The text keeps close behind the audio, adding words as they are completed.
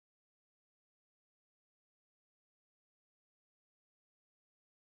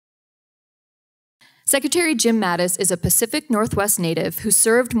Secretary Jim Mattis is a Pacific Northwest native who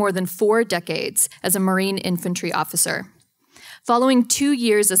served more than 4 decades as a Marine infantry officer. Following 2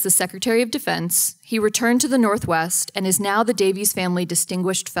 years as the Secretary of Defense, he returned to the Northwest and is now the Davies Family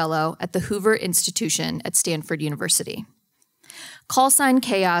Distinguished Fellow at the Hoover Institution at Stanford University. Call Sign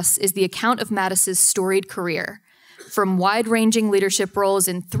Chaos is the account of Mattis's storied career, from wide-ranging leadership roles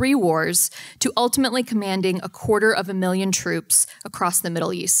in 3 wars to ultimately commanding 250,000 troops across the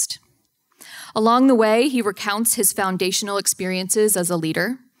Middle East. Along the way, he recounts his foundational experiences as a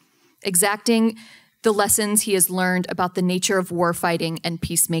leader, exacting the lessons he has learned about the nature of warfighting and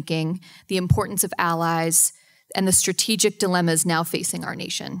peacemaking, the importance of allies, and the strategic dilemmas now facing our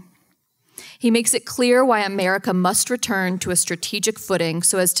nation. He makes it clear why America must return to a strategic footing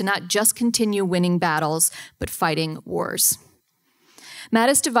so as to not just continue winning battles, but fighting wars.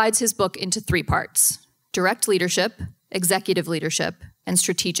 Mattis divides his book into 3 parts: direct leadership, executive leadership, and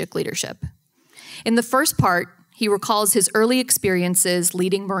strategic leadership. In the first part, he recalls his early experiences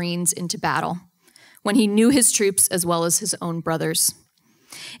leading Marines into battle, when he knew his troops as well as his own brothers.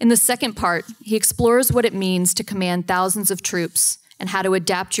 In the second part, he explores what it means to command thousands of troops and how to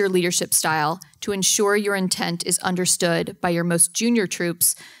adapt your leadership style to ensure your intent is understood by your most junior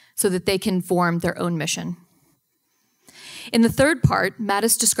troops so that they can form their own mission. In the third part,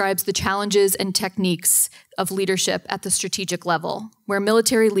 Mattis describes the challenges and techniques of leadership at the strategic level, where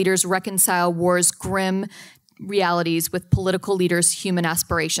military leaders reconcile war's grim realities with political leaders' human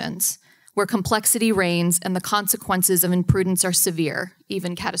aspirations, where complexity reigns and the consequences of imprudence are severe,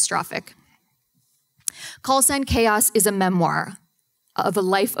 even catastrophic. Call Sign Chaos is a memoir of a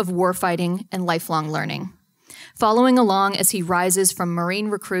life of warfighting and lifelong learning, following along as he rises from Marine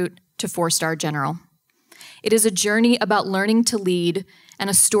recruit to 4-star general. It is a journey about learning to lead and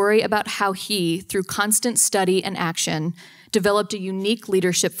a story about how he, through constant study and action, developed a unique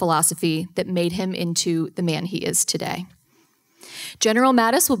leadership philosophy that made him into the man he is today. General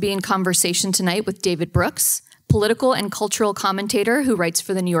Mattis will be in conversation tonight with David Brooks, political and cultural commentator who writes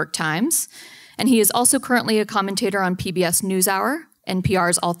for the New York Times, and he is also currently a commentator on PBS NewsHour,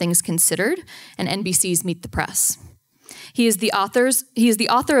 NPR's All Things Considered, and NBC's Meet the Press. He is the author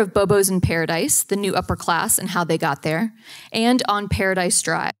of Bobos in Paradise, The New Upper Class and How They Got There, and On Paradise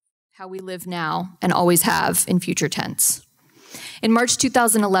Drive, How We Live Now and Always Have in Future Tense. In March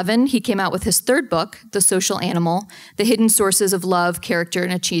 2011, he came out with his 3rd book, The Social Animal, The Hidden Sources of Love, Character,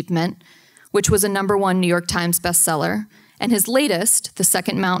 and Achievement, which was a #1 New York Times bestseller, and his latest, The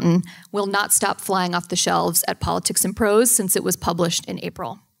Second Mountain, will not stop flying off the shelves at Politics and Prose since it was published in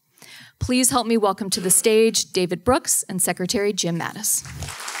April. Please help me welcome to the stage David Brooks and Secretary Jim Mattis.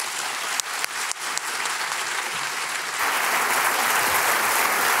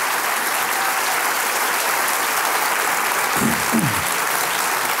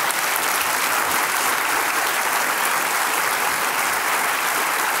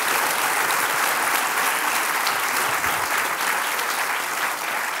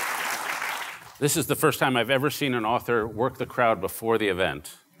 This is the first time I've ever seen an author work the crowd before the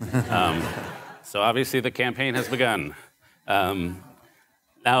event. So obviously the campaign has begun. There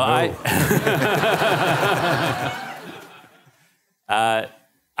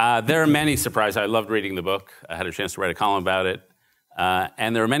are many surprises. I loved reading the book. I had a chance to write a column about it.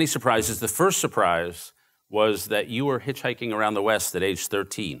 And there are many surprises. The first surprise was that you were hitchhiking around the West at age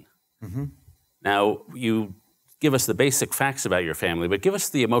 13. Mm-hmm. Now, you give us the basic facts about your family, but give us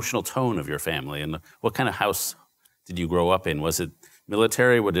the emotional tone of your family and what kind of house did you grow up in? Was it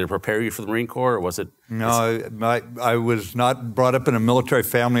military? Did it prepare you for the Marine Corps, or was it? No, I was not brought up in a military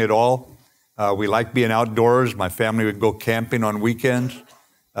family at all. We liked being outdoors. My family would go camping on weekends.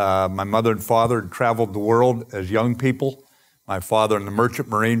 My mother and father had traveled the world as young people. My father in the Merchant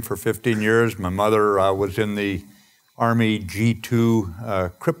Marine for 15 years. My mother was in the Army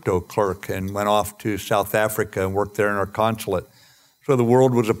G2 crypto clerk and went off to South Africa and worked there in our consulate. So the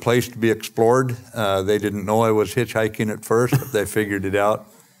world was a place to be explored. They didn't know I was hitchhiking at first, but they figured it out.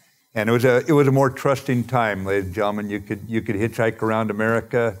 And it was a more trusting time, ladies and gentlemen. You could hitchhike around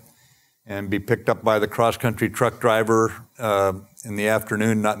America and be picked up by the cross-country truck driver in the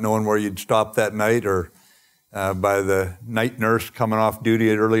afternoon, not knowing where you'd stop that night, or by the night nurse coming off duty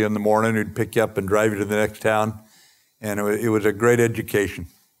early in the morning who'd pick you up and drive you to the next town. And it was a great education.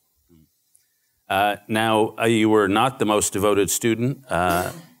 Now, you were not the most devoted student,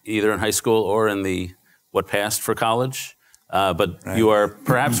 either in high school or in what passed for college, but right. You are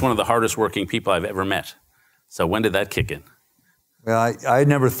perhaps one of the hardest working people I've ever met. So when did that kick in? Well, I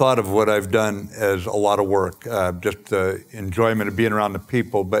never thought of what I've done as a lot of work, just the enjoyment of being around the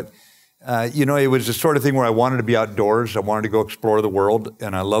people. But, you know, it was the sort of thing where I wanted to be outdoors. I wanted to go explore the world,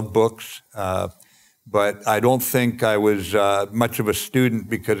 and I love books. but I don't think I was much of a student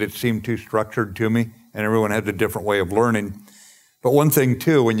because it seemed too structured to me, and everyone has a different way of learning. But one thing,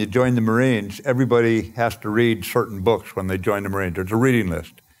 too, when you join the Marines, everybody has to read certain books when they join the Marines. There's a reading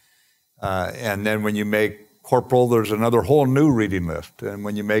list. And then when you make corporal, there's another whole new reading list. And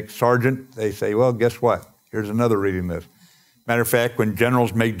when you make sergeant, they say, well, guess what? Here's another reading list. Matter of fact, when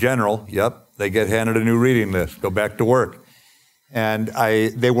generals make general, yep, they get handed a new reading list, go back to work. And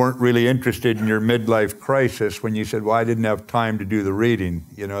they weren't really interested in your midlife crisis when you said, well, I didn't have time to do the reading.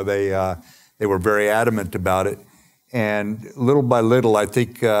 You know, they were very adamant about it. And little by little, I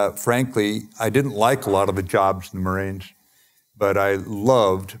think, frankly, I didn't like a lot of the jobs in the Marines, but I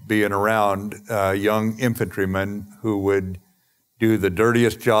loved being around young infantrymen who would do the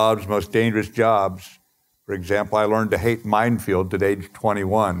dirtiest jobs, most dangerous jobs. For example, I learned to hate minefields at age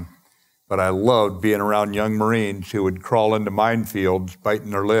 21, but I loved being around young Marines who would crawl into minefields,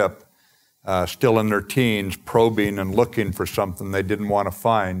 biting their lip, still in their teens, probing and looking for something they didn't want to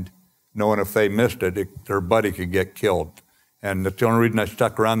find, knowing if they missed it, their buddy could get killed. And that's the only reason I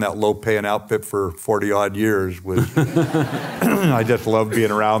stuck around that low-paying outfit for 40-odd years was I just loved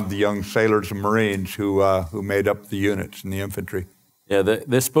being around the young sailors and Marines who made up the units in the infantry. Yeah,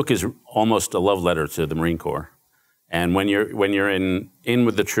 this book is almost a love letter to the Marine Corps. And when you're in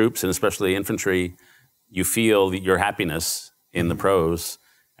with the troops, and especially infantry, you feel your happiness in the prose.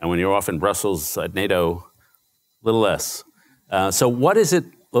 And when you're off in Brussels at NATO, a little less. So what is it?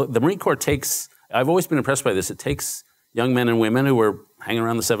 The Marine Corps takes, I've always been impressed by this, it takes young men and women who were hanging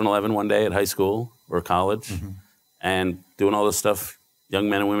around the 7-Eleven one day at high school or college and doing all this stuff young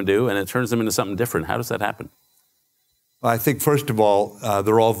men and women do, and it turns them into something different. How does that happen? Well, I think, first of all,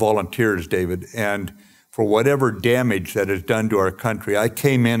 they're all volunteers, David, and for whatever damage that is done to our country, I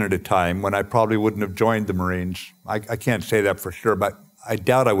came in at a time when I probably wouldn't have joined the Marines. I can't say that for sure, but I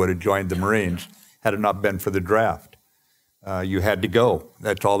doubt I would have joined the Marines had it not been for the draft. You had to go.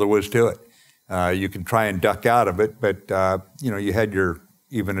 That's all there was to it. You can try and duck out of it, but you had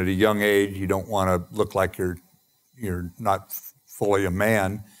even at a young age, you don't want to look like you're not fully a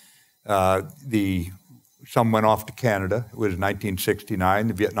man. Some went off to Canada. It was 1969.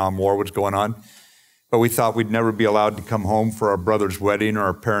 The Vietnam War was going on. But we thought we'd never be allowed to come home for our brother's wedding or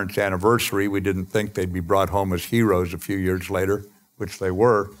our parents' anniversary. We didn't think they'd be brought home as heroes a few years later, which they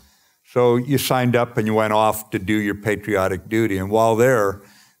were. So you signed up and you went off to do your patriotic duty. And while there,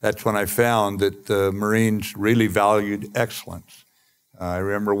 that's when I found that the Marines really valued excellence. I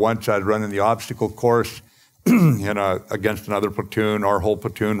remember once I was running the obstacle course against another platoon, our whole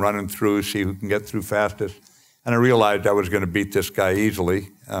platoon running through, see who can get through fastest. And I realized I was going to beat this guy easily.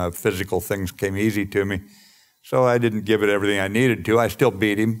 Physical things came easy to me. So I didn't give it everything I needed to. I still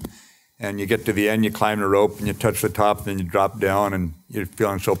beat him. And you get to the end, you climb the rope, and you touch the top, and then you drop down, and you're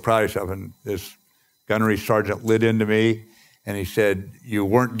feeling so proud of yourself. And this gunnery sergeant lit into me, and he said, "You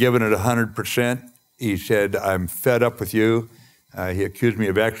weren't giving it 100%. He said, "I'm fed up with you." He accused me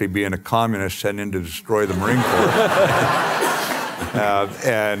of actually being a communist sent in to destroy the Marine Corps.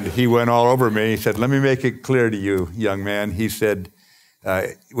 And he went all over me. He said, "Let me make it clear to you, young man." He said,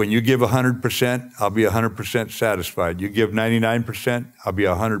 when you give 100%, I'll be 100% satisfied. You give 99%, I'll be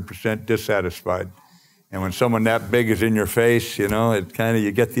 100% dissatisfied. And when someone that big is in your face, it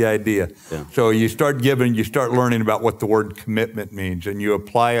you get the idea. Yeah. So you start giving, you start learning about what the word commitment means, and you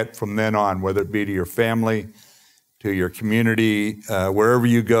apply it from then on, whether it be to your family, to your community, wherever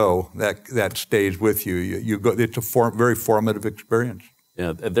you go, that stays with you. You go. It's a very formative experience.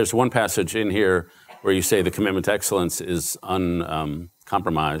 Yeah, there's one passage in here where you say the commitment to excellence is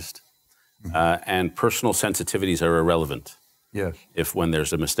uncompromised, and personal sensitivities are irrelevant. Yes. When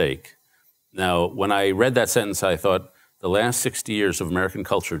there's a mistake. Now, when I read that sentence, I thought the last 60 years of American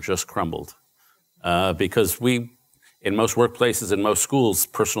culture just crumbled, because in most workplaces and most schools,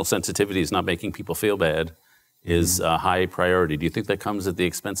 personal sensitivity is not making people feel bad is a high priority. Do you think that comes at the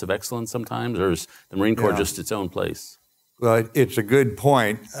expense of excellence sometimes, or is the Marine Corps just its own place? Well, it's a good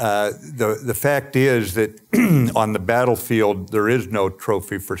point. The fact is that on the battlefield, there is no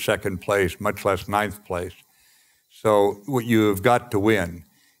trophy for second place, much less ninth place. So what you've got to win.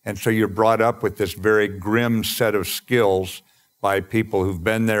 And so you're brought up with this very grim set of skills by people who've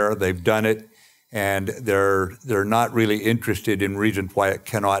been there, they've done it, and they're not really interested in reasons why it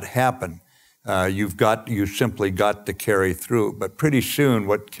cannot happen. You simply got to carry through. But pretty soon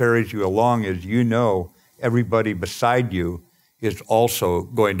what carries you along is everybody beside you is also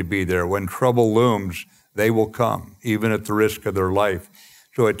going to be there. When trouble looms, they will come, even at the risk of their life.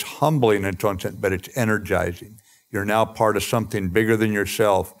 So it's humbling in some sense, but it's energizing. You're now part of something bigger than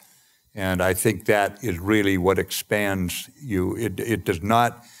yourself, and I think that is really what expands you. It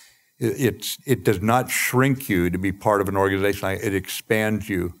it does not shrink you to be part of an organization. It expands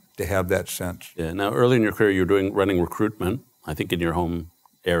you to have that sense. Yeah. Now, early in your career, you were running recruitment, I think in your home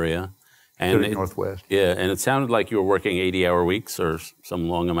area. And Northwest. Yeah, and it sounded like you were working 80-hour weeks or some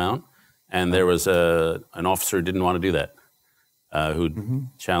long amount, and there was an officer who didn't want to do that, who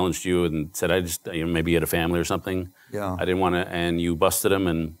challenged you and said, maybe he had a family or something. Yeah. I didn't want to, and you busted him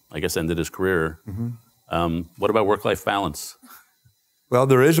and I guess ended his career. What about work-life balance? Well,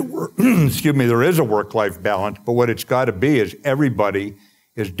 there is a work-life balance, but what it's got to be is everybody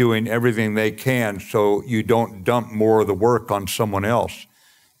is doing everything they can so you don't dump more of the work on someone else.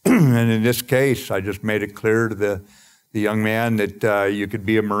 And in this case, I just made it clear to the young man that you could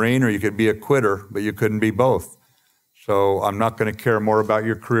be a Marine or you could be a quitter, but you couldn't be both. So I'm not going to care more about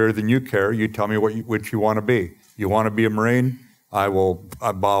your career than you care. You tell me what you want to be. You want to be a Marine?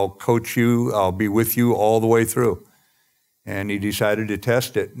 I'll coach you. I'll be with you all the way through. And he decided to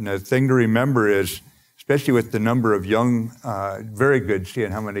test it. And the thing to remember is, especially with the number of young, very good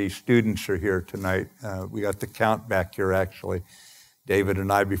seeing how many students are here tonight. We got the count back here, actually, David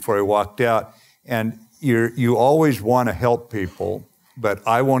and I, before he walked out. And you always want to help people, but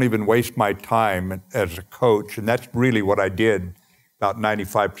I won't even waste my time as a coach. And that's really what I did about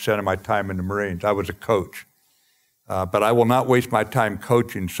 95% of my time in the Marines. I was a coach. But I will not waste my time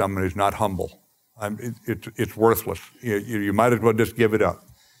coaching someone who's not humble. It's worthless. You might as well just give it up.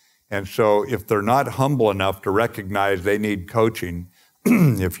 And so if they're not humble enough to recognize they need coaching,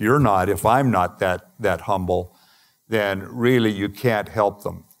 if I'm not that humble, then really you can't help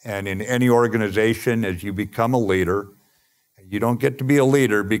them. And in any organization, as you become a leader, you don't get to be a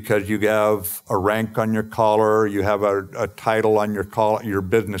leader because you have a rank on your collar, you have a title on your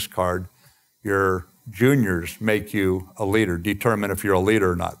business card. Your juniors make you a leader, determine if you're a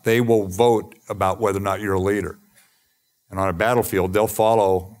leader or not. They will vote about whether or not you're a leader. And on a battlefield, they'll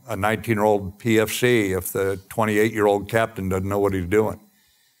follow a 19-year-old PFC if the 28-year-old captain doesn't know what he's doing.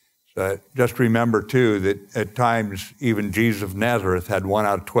 So just remember, too, that at times, even Jesus of Nazareth had 1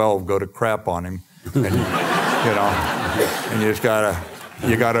 out of 12 go to crap on him. And, and you just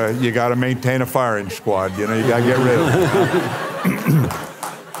gotta maintain a firing squad. You gotta get rid of them.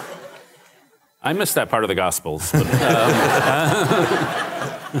 I missed that part of the Gospels.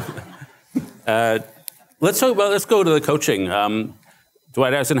 But, let's go to the coaching.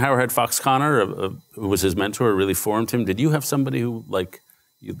 Dwight Eisenhower had Fox Connor, who was his mentor, really formed him. Did you have somebody who,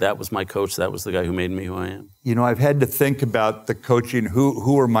 that was my coach, that was the guy who made me who I am? I've had to think about the coaching,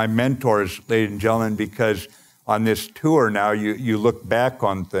 who were my mentors, ladies and gentlemen, because on this tour now, you look back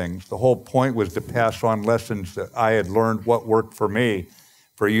on things. The whole point was to pass on lessons that I had learned, what worked for me,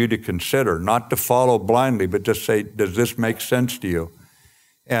 for you to consider, not to follow blindly, but just say, does this make sense to you?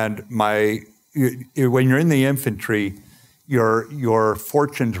 And when you're in the infantry, your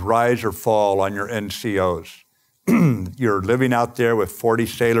fortunes rise or fall on your NCOs. You're living out there with 40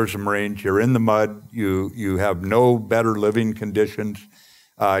 sailors and Marines. You're in the mud. You have no better living conditions.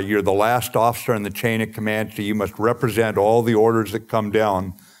 You're the last officer in the chain of command, so you must represent all the orders that come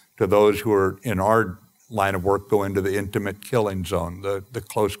down to those who are in our line of work, go into the intimate killing zone, the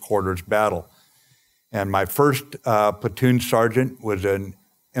close quarters battle. And my first platoon sergeant was an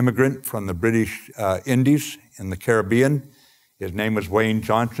immigrant from the British Indies in the Caribbean. His name was Wayne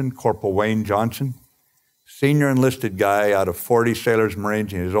Johnson, Corporal Wayne Johnson. Senior enlisted guy out of 40 sailors and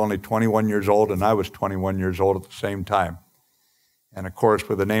Marines. He was only 21 years old, and I was 21 years old at the same time. And of course,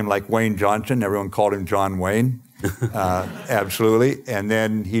 with a name like Wayne Johnson, everyone called him John Wayne. Absolutely. And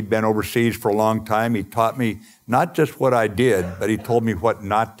then he'd been overseas for a long time. He taught me not just what I did, but he told me what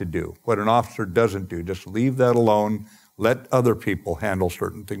not to do, what an officer doesn't do. Just leave that alone. Let other people handle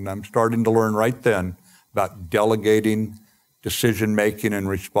certain things. And I'm starting to learn right then about delegating, decision-making, and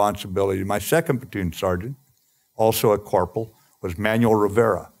responsibility. My second platoon sergeant, also a corporal, was Manuel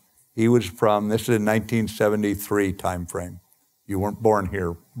Rivera. He was from, this is in 1973 time frame. You weren't born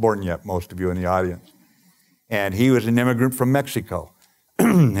yet, most of you in the audience. And he was an immigrant from Mexico.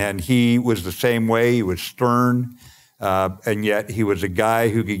 And he was the same way. He was stern, and yet he was a guy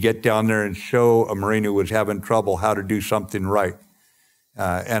who could get down there and show a Marine who was having trouble how to do something right.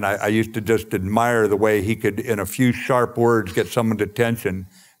 And I used to just admire the way he could, in a few sharp words, get someone's attention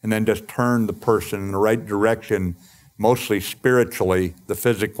and then just turn the person in the right direction, mostly spiritually. The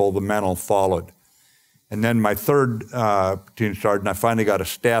physical, the mental followed. And then my third platoon sergeant, I finally got a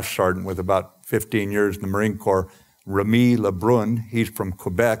staff sergeant with about 15 years in the Marine Corps, Remy Lebrun. He's from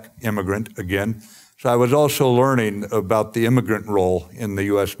Quebec, immigrant again. So I was also learning about the immigrant role in the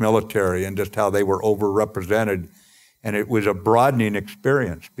U.S. military and just how they were overrepresented. And it was a broadening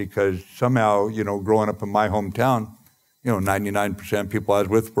experience because somehow, growing up in my hometown, 99% of people I was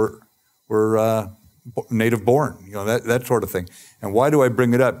with were were native born, that sort of thing. And why do I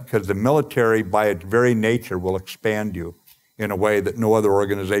bring it up? Because the military, by its very nature, will expand you in a way that no other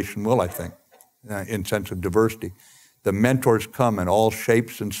organization will, I think, in sense of diversity. The mentors come in all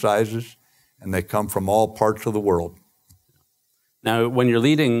shapes and sizes, and they come from all parts of the world. Now, when you're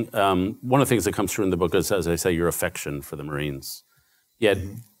leading, one of the things that comes through in the book is, as I say, your affection for the Marines. Yet,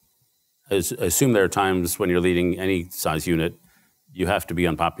 I assume there are times when you're leading any size unit, you have to be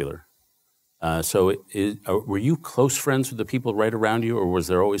unpopular. Were you close friends with the people right around you, or was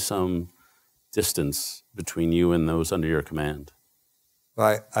there always some distance between you and those under your command?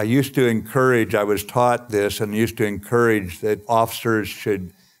 I used to encourage, I was taught this, and used to encourage that officers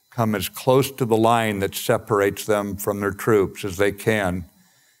should come as close to the line that separates them from their troops as they can,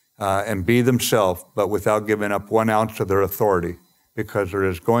 and be themselves, but without giving up 1 ounce of their authority, because there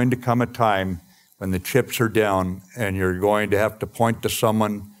is going to come a time when the chips are down and you're going to have to point to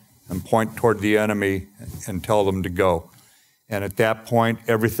someone and point toward the enemy and tell them to go. And at that point,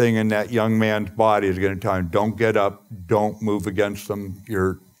 everything in that young man's body is going to tell him, don't get up, don't move against them,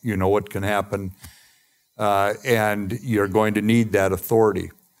 you know what can happen, and you're going to need that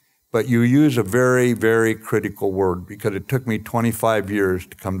authority. But you use a very, very critical word, because it took me 25 years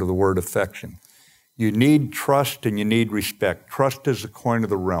to come to the word affection. You need trust and you need respect. Trust is the coin of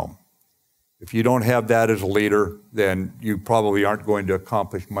the realm. If you don't have that as a leader, then you probably aren't going to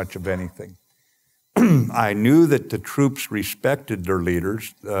accomplish much of anything. I knew that the troops respected their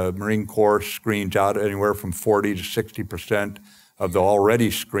leaders. The Marine Corps screens out anywhere from 40 to 60% of the already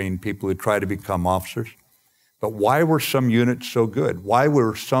screened people who try to become officers. But why were some units so good? Why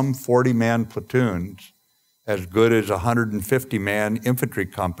were some 40-man platoons as good as a 150-man infantry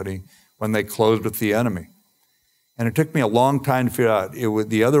company when they closed with the enemy? And it took me a long time to figure out.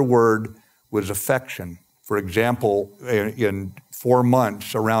 The other word was affection. For example, in 4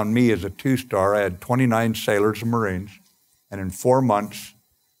 months around me as a 2-star, I had 29 sailors and Marines, and in 4 months,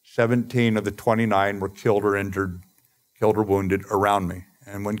 17 of the 29 were killed or injured, killed or wounded around me.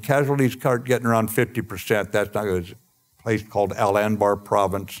 And when casualties start getting around 50%, that's not good. It's a place called Al Anbar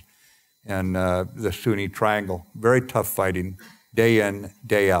Province and the Sunni Triangle. Very tough fighting, day in,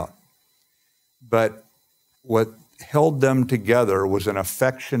 day out. But what held them together was an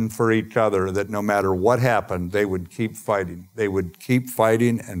affection for each other, that no matter what happened, they would keep fighting. They would keep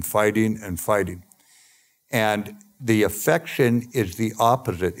fighting and fighting and fighting. And the affection is the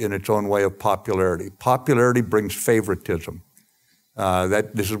opposite in its own way of popularity. Popularity brings favoritism.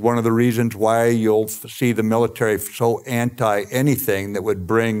 This is one of the reasons why you'll see the military so anti-anything that would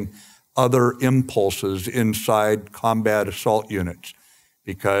bring other impulses inside combat assault units.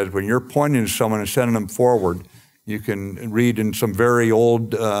 Because when you're pointing to someone and sending them forward, you can read in some very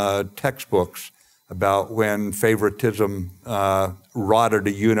old textbooks about when favoritism rotted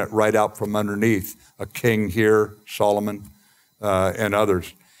a unit right out from underneath, a king here, Solomon, and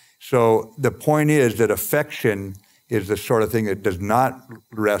others. So the point is that affection is the sort of thing that does not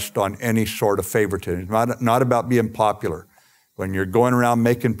rest on any sort of favoritism. It's not about being popular. When you're going around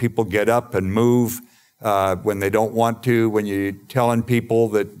making people get up and move when they don't want to, when you're telling people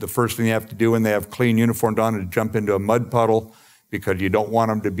that the first thing they have to do when they have clean uniforms on is jump into a mud puddle because you don't want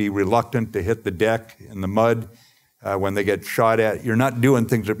them to be reluctant to hit the deck in the mud when they get shot at. You're not doing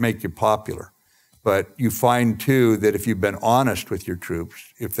things that make you popular. But you find, too, that if you've been honest with your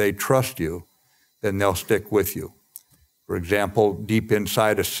troops, if they trust you, then they'll stick with you. For example, deep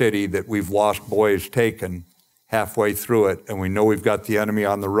inside a city that we've lost boys taken, halfway through it, and we know we've got the enemy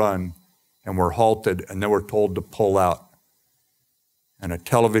on the run, and we're halted, and then we're told to pull out. And a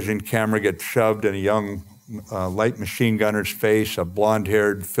television camera gets shoved in a young light machine gunner's face, a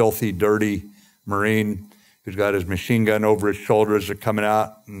blonde-haired, filthy, dirty Marine who's got his machine gun over his shoulder as they're coming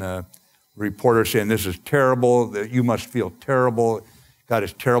out, and the reporter saying, "This is terrible, that you must feel terrible. God,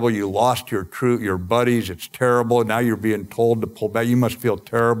 it's terrible. You lost your buddies. It's terrible. Now you're being told to pull back. You must feel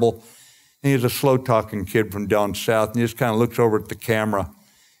terrible." And he's a slow-talking kid from down south, and he just kind of looks over at the camera.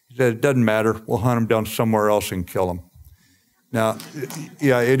 He said, "It doesn't matter. We'll hunt him down somewhere else and kill him." Now,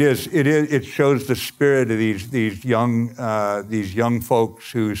 yeah, it shows the spirit of these young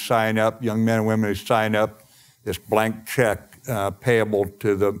folks who sign up, young men and women who sign up, this blank check payable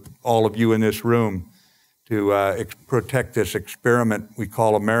to all of you in this room, to protect this experiment we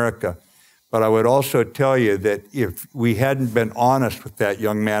call America. But I would also tell you that if we hadn't been honest with that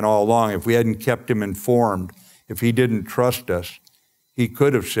young man all along, if we hadn't kept him informed, if he didn't trust us, he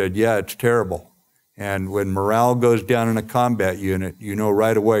could have said, "Yeah, it's terrible." And when morale goes down in a combat unit, you know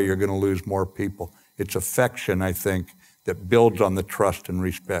right away you're going to lose more people. It's affection, I think, that builds on the trust and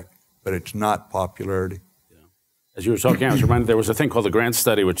respect, but it's not popularity. Yeah. As you were talking, I was reminded there was a thing called the Grant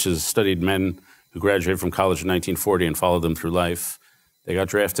Study, which has studied men who graduated from college in 1940 and followed them through life. They got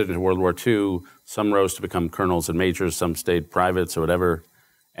drafted into World War II. Some rose to become colonels and majors. Some stayed privates or whatever.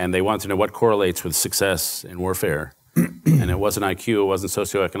 And they wanted to know what correlates with success in warfare. And it wasn't IQ, it wasn't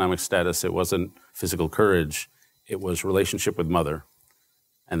socioeconomic status, it wasn't physical courage. It was relationship with mother.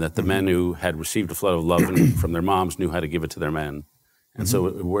 And that the men who had received a flood of love from their moms knew how to give it to their men. And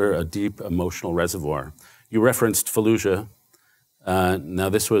so we're a deep emotional reservoir. You referenced Fallujah. Now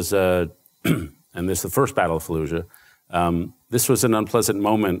this was, and this is the first Battle of Fallujah. This was an unpleasant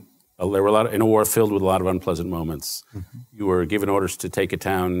moment. There were in a war filled with a lot of unpleasant moments. You were given orders to take a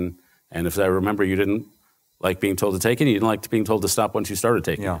town, and if I remember, you didn't like being told to take it. You didn't like being told to stop once you started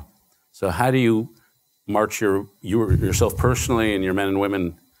taking it. So how do you march yourself personally and your men and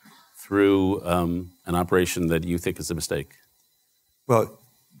women through an operation that you think is a mistake? Well,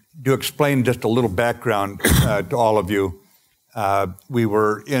 to explain just a little background to all of you, we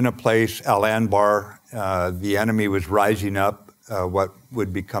were in a place, Al Anbar. The enemy was rising up, what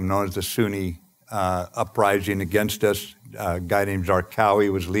would become known as the Sunni uprising against us. A guy named Zarqawi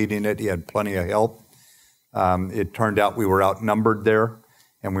was leading it. He had plenty of help. It turned out we were outnumbered there,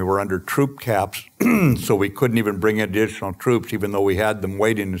 and we were under troop caps, so we couldn't even bring in additional troops, even though we had them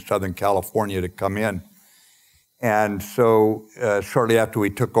waiting in Southern California to come in. And so shortly after we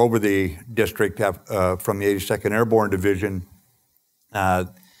took over the district from the 82nd Airborne Division,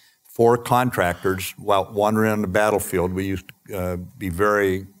 4 contractors, while wandering on the battlefield, we used to be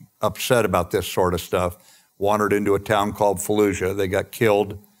very upset about this sort of stuff, wandered into a town called Fallujah. They got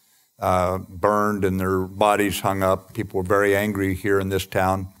killed, burned, and their bodies hung up. People were very angry here in this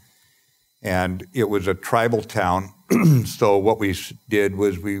town. And it was a tribal town. So what we did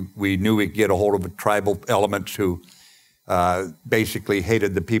was we knew we'd get a hold of the tribal elements who basically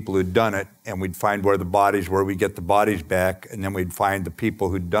hated the people who'd done it, and we'd find where the bodies were. We'd get the bodies back, and then we'd find the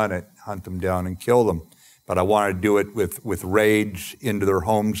people who'd done it, hunt them down, and kill them. But I wanted to do it with raids into their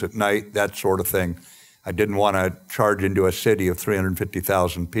homes at night, that sort of thing. I didn't want to charge into a city of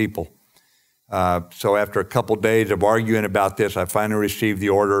 350,000 people. So after a couple days of arguing about this, I finally received the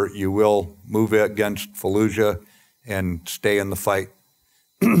order, you will move against Fallujah and stay in the fight.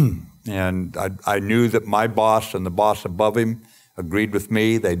 And I knew that my boss and the boss above him agreed with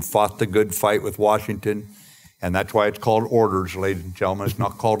me. They'd fought the good fight with Washington. And that's why it's called orders, ladies and gentlemen. It's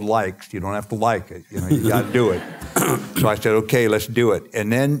not called likes. You don't have to like it. You got to do it. So I said, okay, let's do it.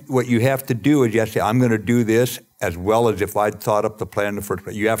 And then what you have to do is you have to say, I'm going to do this as well as if I'd thought up the plan in the first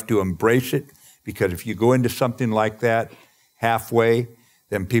place. You have to embrace it, because if you go into something like that halfway,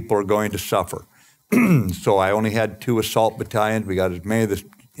 then people are going to suffer. So I only had 2 assault battalions. We got as many of the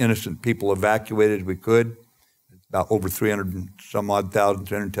innocent people evacuated as we could, about over 300 and some odd thousand,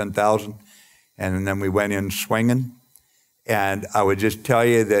 310,000. And then we went in swinging. And I would just tell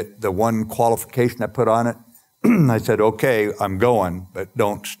you that the one qualification I put on it, I said, okay, I'm going, but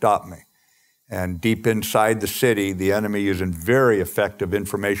don't stop me. And deep inside the city, the enemy using very effective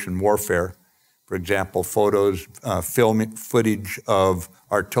information warfare. For example, photos, footage of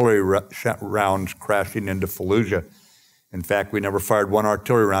artillery rounds crashing into Fallujah. In fact, we never fired one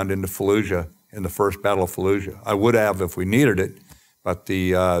artillery round into Fallujah in the first Battle of Fallujah. I would have if we needed it, but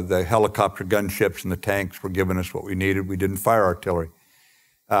the helicopter gunships and the tanks were giving us what we needed. We didn't fire artillery.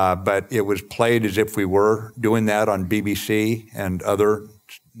 But it was played as if we were doing that on BBC and other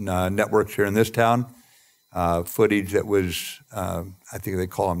networks here in this town. Footage that was, I think they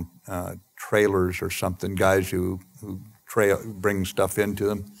call them trailers or something, guys who bring stuff into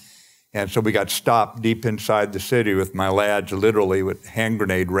them. And so we got stopped deep inside the city with my lads literally with hand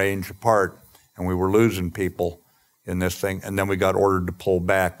grenade range apart, and we were losing people in this thing. And then we got ordered to pull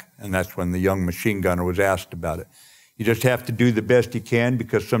back, and that's when the young machine gunner was asked about it. You just have to do the best you can,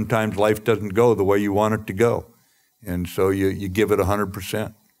 because sometimes life doesn't go the way you want it to go. And so you give it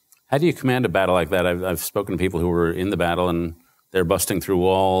 100%. How do you command a battle like that? I've spoken to people who were in the battle, and they're busting through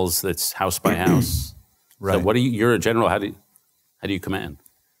walls. It's house by house. Right. So you're a general. How do you command?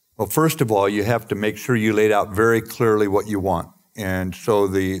 Well, first of all, you have to make sure you laid out very clearly what you want. And so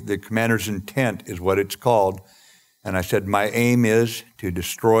the commander's intent is what it's called. And I said, my aim is to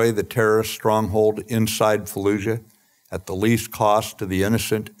destroy the terrorist stronghold inside Fallujah at the least cost to the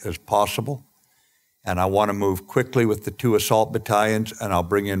innocent as possible. And I want to move quickly with the 2 assault battalions, and I'll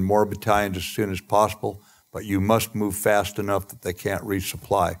bring in more battalions as soon as possible. But you must move fast enough that they can't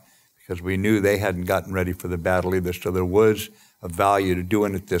resupply, because we knew they hadn't gotten ready for the battle either. So there was a value to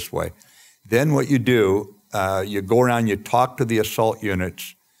doing it this way. Then what you do, you go around, you talk to the assault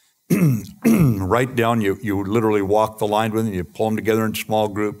units, write down, you literally walk the line with them, you pull them together in small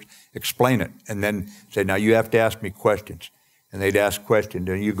groups, explain it, and then say, now you have to ask me questions. And they'd ask questions,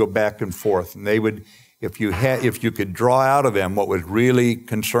 and you go back and forth. And they would, if you could draw out of them what was really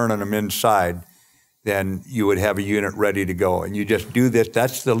concerning them inside, then you would have a unit ready to go. And you just do this,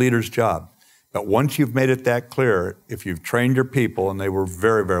 that's the leader's job. But once you've made it that clear, if you've trained your people, and they were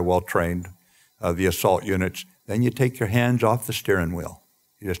very, very well trained, the assault units, then you take your hands off the steering wheel.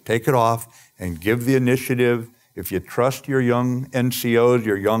 You just take it off and give the initiative. If you trust your young NCOs,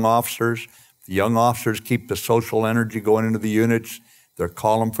 your young officers, the young officers keep the social energy going into the units. They're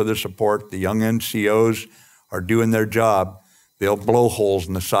calling for the support. The young NCOs are doing their job. They'll blow holes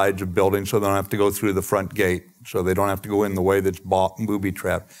in the sides of buildings so they don't have to go through the front gate, so they don't have to go in the way that's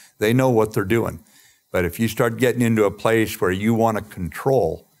booby-trapped. They know what they're doing. But if you start getting into a place where you want to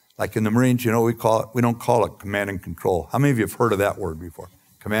control, like in the Marines, you know what we call it? We don't call it command and control. How many of you have heard of that word before?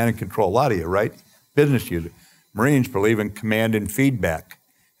 Command and control. A lot of you, right? Business user. Marines believe in command and feedback.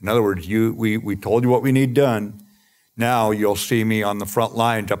 In other words, we told you what we need done. Now you'll see me on the front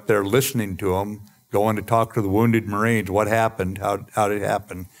lines up there listening to them, going to talk to the wounded Marines, what happened, how did it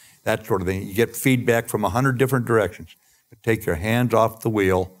happen, that sort of thing. You get feedback from 100 different directions. But take your hands off the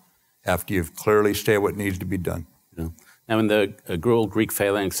wheel after you've clearly said what needs to be done. Yeah. Now in the old Greek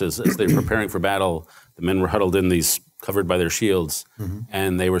phalanxes, as they were preparing for battle, the men were huddled in these, covered by their shields,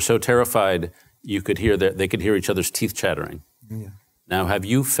 and they were so terrified you could hear they could hear each other's teeth chattering. Yeah. Now, have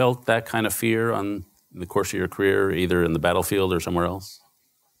you felt that kind of fear in the course of your career, either in the battlefield or somewhere else?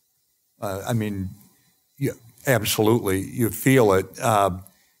 I mean, yeah, absolutely. You feel it.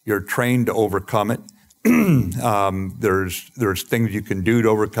 You're trained to overcome it. There's things you can do to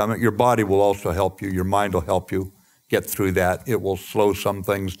overcome it. Your body will also help you. Your mind will help you get through that. It will slow some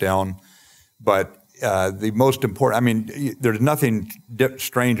things down. But the most important, I mean, there's nothing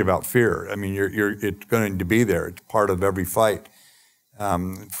strange about fear. I mean, it's going to be there. It's part of every fight.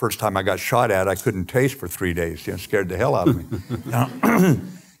 First time I got shot at, I couldn't taste for 3 days. You know, scared the hell out of me.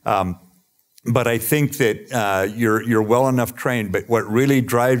 But I think that you're well enough trained. But what really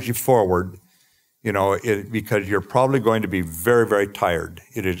drives you forward, you know, because you're probably going to be very, very tired.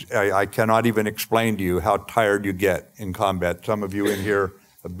 It is. I cannot even explain to you how tired you get in combat. Some of you in here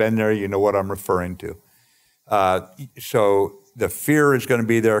have been there. You know what I'm referring to. So the fear is going to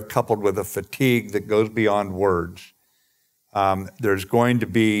be there, coupled with a fatigue that goes beyond words. There's going to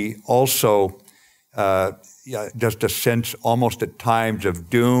be also just a sense, almost at times, of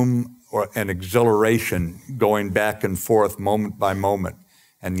doom or an exhilaration going back and forth moment by moment,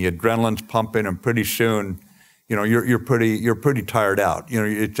 and the adrenaline's pumping, and pretty soon, you know, you're pretty tired out. You know,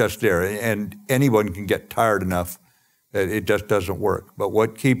 it's just there, and anyone can get tired enough that it just doesn't work. But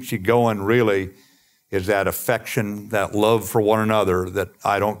what keeps you going really is that affection, that love for one another. That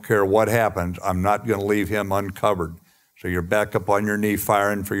I don't care what happens, I'm not going to leave him uncovered. So you're back up on your knee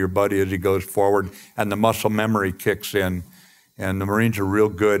firing for your buddy as he goes forward, and the muscle memory kicks in. And the Marines are real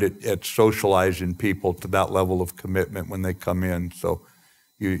good at socializing people to that level of commitment when they come in. So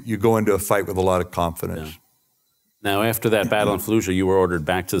you go into a fight with a lot of confidence. Yeah. Now, after that battle in Fallujah, you were ordered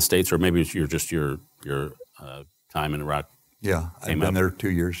back to the States, or maybe it's your time in Iraq. Yeah, I've been there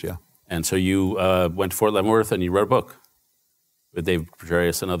 2 years, yeah. And so you went to Fort Leavenworth and you wrote a book with Dave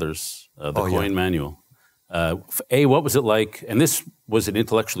Petraeus and others, The Coin Manual. What was it like? And this was an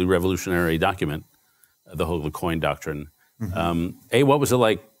intellectually revolutionary document, the Coin Doctrine. Mm-hmm. What was it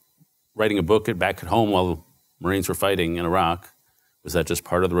like writing a book back at home while Marines were fighting in Iraq? Was that just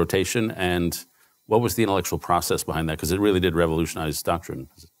part of the rotation? And what was the intellectual process behind that? Because it really did revolutionize doctrine.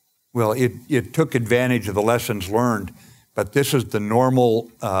 Well, it took advantage of the lessons learned, but this is the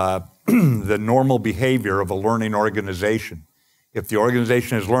normal the normal behavior of a learning organization. If the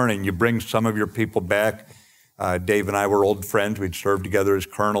organization is learning, you bring some of your people back. Dave and I were old friends. We'd served together as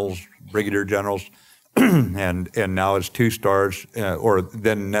colonels, brigadier generals, and now as 2 stars, or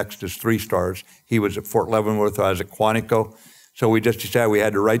then next as 3 stars. He was at Fort Leavenworth, I was at Quantico. So we just decided we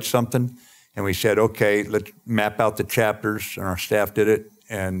had to write something, and we said, okay, let's map out the chapters, and our staff did it.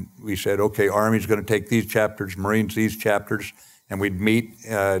 And we said, okay, Army's going to take these chapters, Marines these chapters, and we'd meet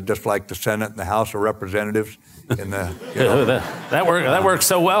just like the Senate and the House of Representatives. In the, you know, that works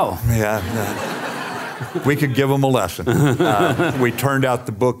so well. Yeah. We could give them a lesson. We turned out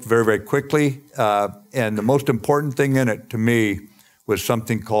the book very, very quickly. And the most important thing in it, to me, was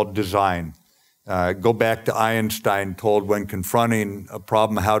something called design. Go back to Einstein, told when confronting a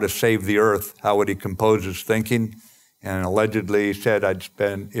problem how to save the earth, how would he compose his thinking? And allegedly he said,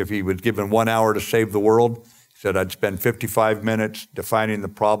 if he was given 1 hour to save the world, he said, I'd spend 55 minutes defining the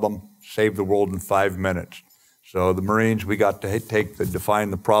problem, save the world in 5 minutes. So the Marines, we got to take the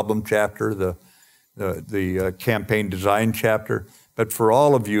define the problem chapter, the campaign design chapter. But for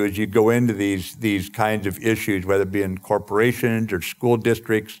all of you, as you go into these kinds of issues, whether it be in corporations or school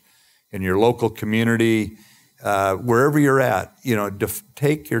districts, in your local community, wherever you're at,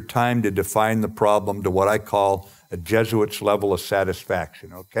 take your time to define the problem to what I call a Jesuit's level of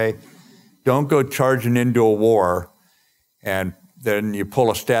satisfaction, okay? Don't go charging into a war and then you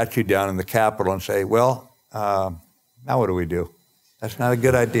pull a statue down in the Capitol and say, well, now what do we do? That's not a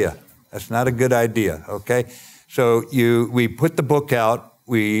good idea. That's not a good idea, okay? So we put the book out.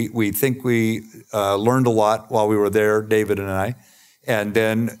 We think we learned a lot while we were there, David and I. And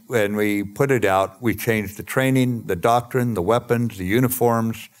then when we put it out, we changed the training, the doctrine, the weapons, the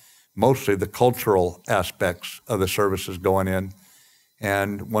uniforms, mostly the cultural aspects of the services going in.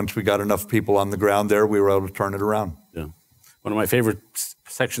 And once we got enough people on the ground there, we were able to turn it around. Yeah. One of my favorite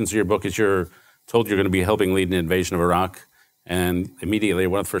sections of your book is you're told you're going to be helping lead an invasion of Iraq. And immediately,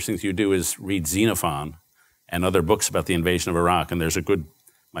 one of the first things you do is read Xenophon and other books about the invasion of Iraq. And there's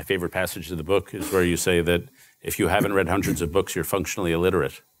my favorite passage of the book is where you say that if you haven't read hundreds of books, you're functionally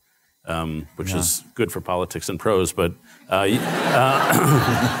illiterate, which is good for politics and prose. But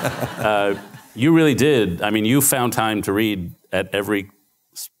you really did. I mean, you found time to read at every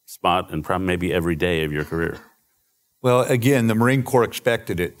spot and probably maybe every day of your career. Well, again, the Marine Corps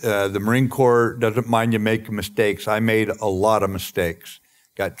expected it. The Marine Corps doesn't mind you making mistakes. I made a lot of mistakes.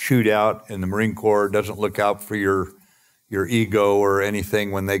 Got chewed out, and the Marine Corps doesn't look out for your ego or anything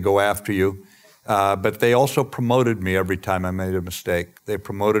when they go after you. But they also promoted me every time I made a mistake. They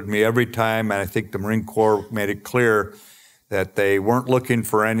promoted me every time, and I think the Marine Corps made it clear that they weren't looking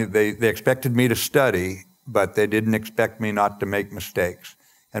for any, they expected me to study, but they didn't expect me not to make mistakes.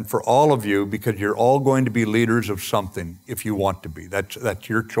 And for all of you, because you're all going to be leaders of something if you want to be. That's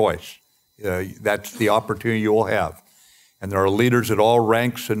your choice. That's the opportunity you will have. And there are leaders at all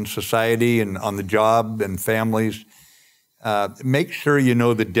ranks in society and on the job and families. Make sure you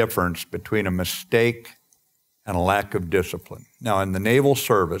know the difference between a mistake and a lack of discipline. Now, in the Naval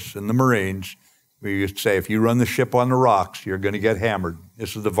Service, in the Marines, we used to say, if you run the ship on the rocks, you're going to get hammered.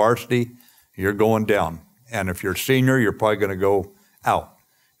 This is the varsity, you're going down. And if you're senior, you're probably going to go out.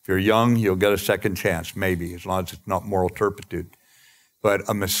 If you're young, you'll get a second chance, maybe, as long as it's not moral turpitude. But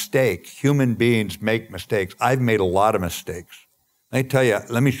a mistake, human beings make mistakes. I've made a lot of mistakes. Let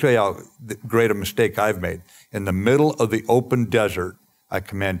me show you how great a mistake I've made. In the middle of the open desert, I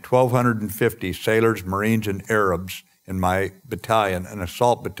command 1,250 sailors, Marines, and Arabs in my battalion, an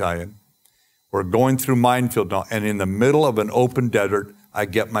assault battalion. We're going through minefield now, and in the middle of an open desert, I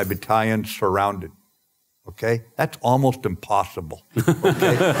get my battalion surrounded. Okay? That's almost impossible.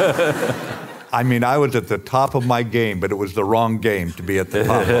 Okay? I mean, I was at the top of my game, but it was the wrong game to be at the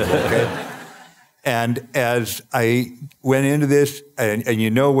top of, okay? And as I went into this, and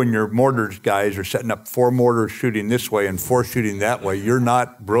you know when your mortars guys are setting up 4 mortars shooting this way and 4 shooting that way, you're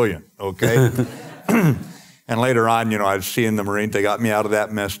not brilliant, okay? And later on, I was seeing the Marines. They got me out of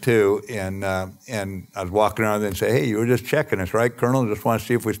that mess too. And I was walking around and say, hey, you were just checking us, right, Colonel? Just want to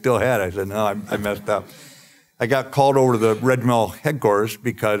see if we still had it. I said, no, I messed up. I got called over to the Regimental headquarters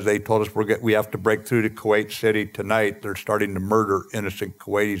because they told us we have to break through to Kuwait City tonight. They're starting to murder innocent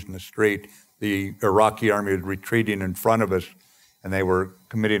Kuwaitis in the street. The Iraqi army was retreating in front of us, and they were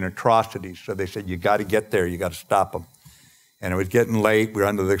committing atrocities. So they said, you got to get there. You got to stop them. And it was getting late. We were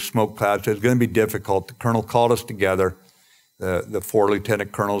under the smoke clouds. So it was going to be difficult. The colonel called us together, the 4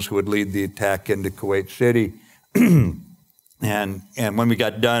 lieutenant colonels who would lead the attack into Kuwait City. And when we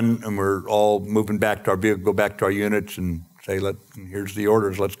got done and we're all moving back to our vehicle, go back to our units and say, here's the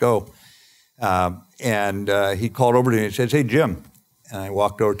orders, let's go. He called over to me and he says, hey, Jim. And I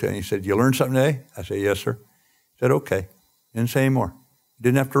walked over to him and he said, you learned something today? I said, yes, sir. He said, okay. Didn't say any more.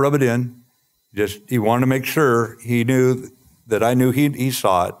 Didn't have to rub it in. He wanted to make sure he knew that I knew he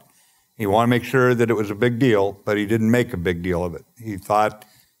saw it. He wanted to make sure that it was a big deal, but he didn't make a big deal of it. He thought,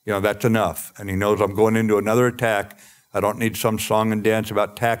 that's enough. And he knows I'm going into another attack. I don't need some song and dance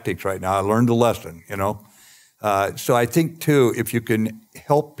about tactics right now. I learned the lesson, So I think, too, if you can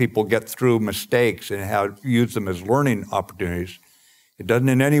help people get through mistakes and use them as learning opportunities, it doesn't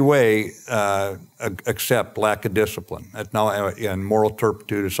in any way accept lack of discipline. That's not in moral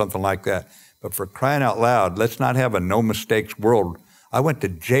turpitude or something like that. But for crying out loud, let's not have a no mistakes world. I went to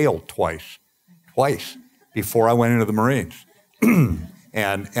jail twice before I went into the Marines.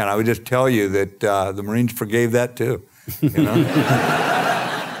 And I would just tell you that the Marines forgave that too.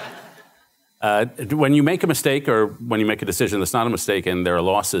 When you make a mistake or when you make a decision that's not a mistake and there are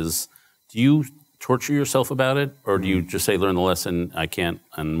losses, do you torture yourself about it, or do you just say, learn the lesson, I can't,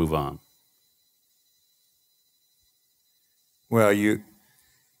 and move on? Well, you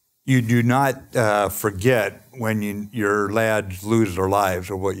do not forget when your lads lose their lives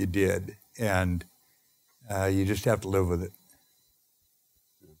or what you did, and you just have to live with it.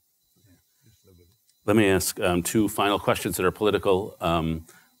 Let me ask two final questions that are political.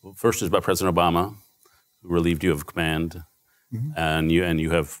 First is about President Obama, who relieved you of command, and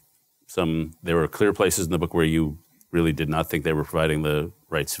you have some. There were clear places in the book where you really did not think they were providing the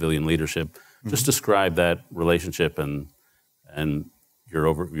right civilian leadership. Just describe that relationship and your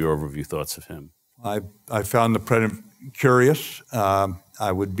overview thoughts of him. I found the president curious.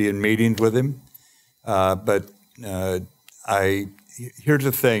 I would be in meetings with him, but here's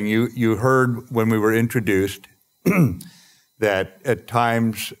the thing. You heard when we were introduced that at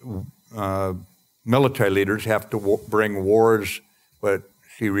times military leaders have to bring wars, what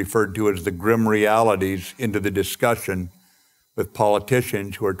she referred to as the grim realities, into the discussion with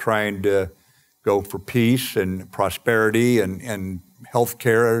politicians who are trying to go for peace and prosperity and health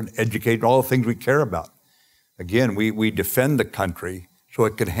care and education, all the things we care about. Again, we defend the country so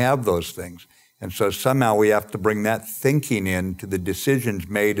it can have those things. And so somehow we have to bring that thinking into the decisions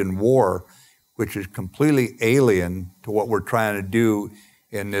made in war, which is completely alien to what we're trying to do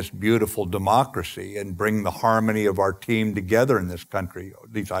in this beautiful democracy and bring the harmony of our team together in this country.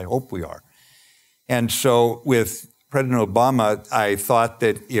 At least I hope we are. And so with President Obama, I thought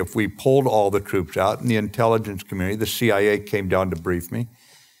that if we pulled all the troops out in the intelligence community, the CIA came down to brief me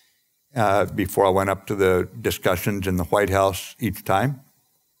before I went up to the discussions in the White House each time.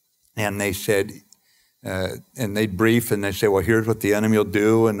 And they said, and they'd brief and they'd say, well, here's what the enemy will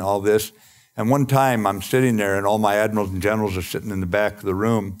do and all this. And one time I'm sitting there and all my admirals and generals are sitting in the back of the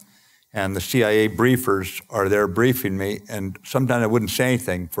room and the CIA briefers are there briefing me. And sometimes I wouldn't say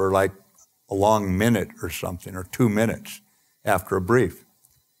anything for like a long minute or something, or 2 minutes after a brief.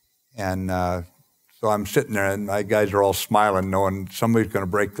 And so I'm sitting there and my guys are all smiling, knowing somebody's going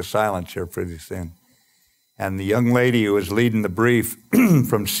to break the silence here pretty soon. And the young lady who was leading the brief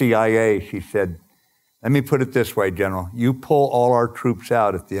from CIA, she said, let me put it this way, General. You pull all our troops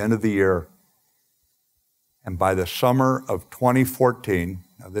out at the end of the year, and by the summer of 2014,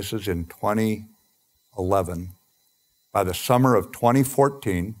 now this is in 2011, by the summer of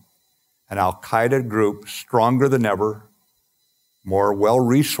 2014, an al-Qaeda group stronger than ever, more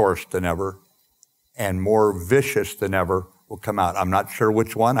well-resourced than ever, and more vicious than ever will come out. I'm not sure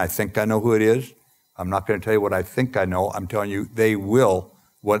which one. I think I know who it is. I'm not going to tell you what I think I know. I'm telling you they will.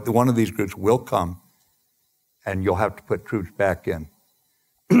 One of these groups will come, and you'll have to put troops back in.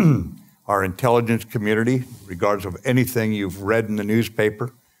 Our intelligence community, regardless of anything you've read in the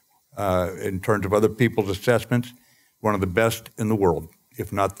newspaper, in terms of other people's assessments, one of the best in the world,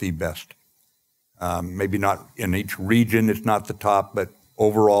 if not the best. Maybe not in each region, it's not the top, but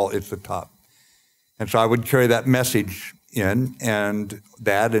overall it's the top. And so I would carry that message in, and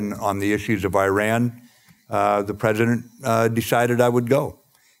on the issues of Iran, the president decided I would go.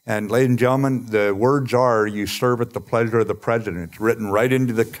 And ladies and gentlemen, the words are, you serve at the pleasure of the president. It's written right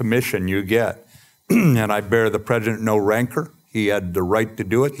into the commission you get. And I bear the president no rancor. He had the right to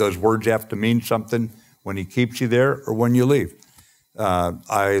do it. Those words have to mean something when he keeps you there or when you leave.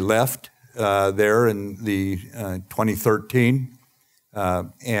 I left there in the 2013,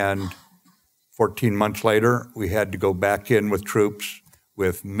 and 14 months later, we had to go back in with troops,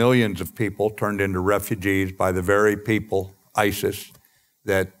 with millions of people turned into refugees by the very people, ISIS,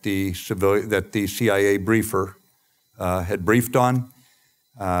 that the CIA briefer had briefed on.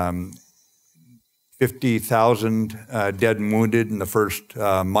 50,000 dead and wounded in the first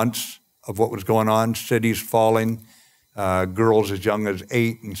months of what was going on, cities falling, girls as young as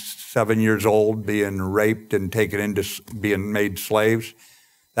 8 and 7 years old being raped and taken into being made slaves.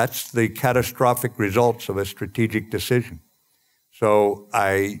 That's the catastrophic results of a strategic decision. So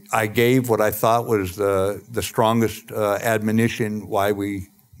I gave what I thought was the strongest admonition why we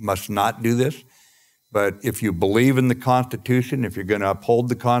must not do this. But if you believe in the Constitution, if you're going to uphold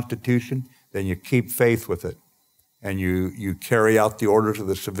the Constitution, then you keep faith with it. And you carry out the orders of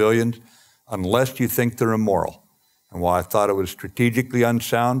the civilians unless you think they're immoral. And while I thought it was strategically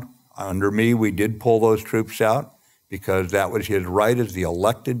unsound, under me we did pull those troops out because that was his right as the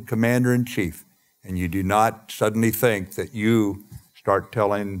elected commander-in-chief. And you do not suddenly think that you start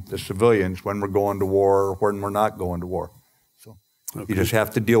telling the civilians when we're going to war or when we're not going to war. So you just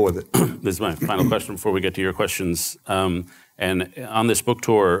have to deal with it. This is my final question before we get to your questions. And on this book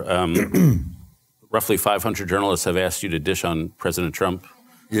tour, roughly 500 journalists have asked you to dish on President Trump.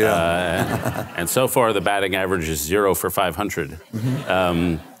 Yeah. And so far, the batting average is 0 for 500.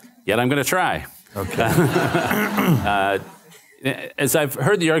 Yet I'm going to try. Okay. As I've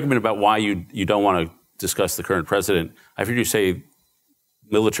heard the argument about why you don't want to discuss the current president. I've heard you say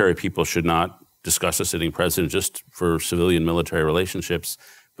military people should not discuss a sitting president just for civilian-military relationships.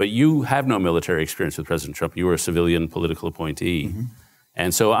 But you have no military experience with President Trump. You were a civilian political appointee. Mm-hmm.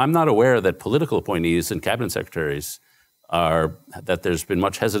 And so I'm not aware that political appointees and cabinet secretaries that there's been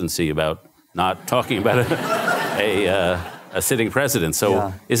much hesitancy about not talking about a sitting president.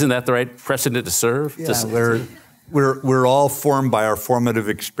 So isn't that the right precedent to serve? Yeah, we're all formed by our formative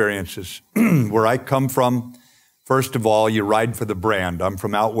experiences. Where I come from, first of all, you ride for the brand. I'm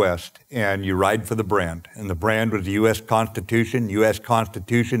from out west, and you ride for the brand. And the brand was the U.S. Constitution. U.S.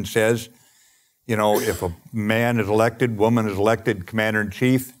 Constitution says, you know, if a man is elected, woman is elected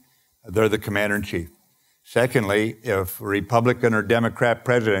commander-in-chief, they're the commander-in-chief. Secondly, if a Republican or Democrat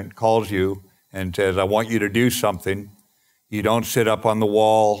president calls you and says, I want you to do something, you don't sit up on the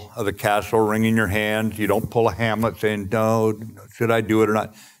wall of the castle wringing your hands. You don't pull a Hamlet saying, no, should I do it or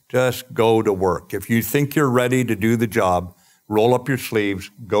not? Just go to work. If you think you're ready to do the job, roll up your sleeves,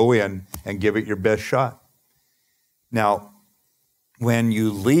 go in, and give it your best shot. Now, when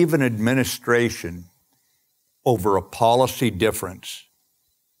you leave an administration over a policy difference,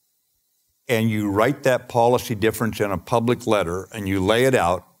 and you write that policy difference in a public letter, and you lay it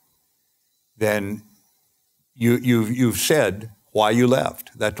out, then you've said why you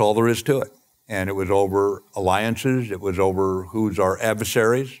left. That's all there is to it. And it was over alliances. It was over who's our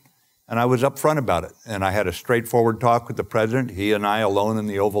adversaries. And I was upfront about it. And I had a straightforward talk with the president, he and I alone in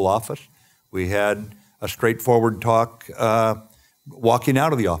the Oval Office. We had a straightforward talk walking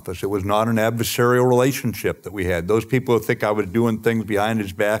out of the office. It was not an adversarial relationship that we had. Those people who think I was doing things behind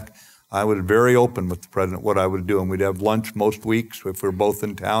his back, I was very open with the president what I was doing. We'd have lunch most weeks if we were both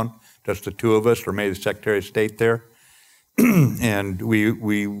in town, just the two of us, or maybe the Secretary of State there. And we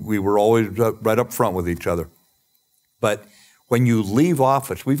were always right up front with each other. But when you leave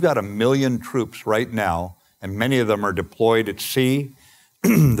office, we've got 1 million troops right now, and many of them are deployed at sea.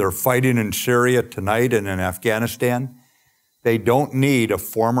 They're fighting in Syria tonight and in Afghanistan. They don't need a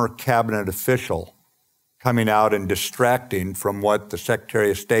former cabinet official coming out and distracting from what the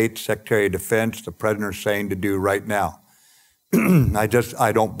Secretary of State, Secretary of Defense, the President are saying to do right now.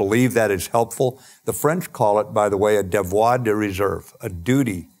 I don't believe that is helpful. The French call it, by the way, a devoir de réserve, a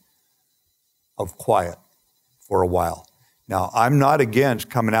duty of quiet for a while. Now, I'm not against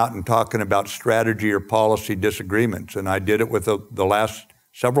coming out and talking about strategy or policy disagreements, and I did it with the last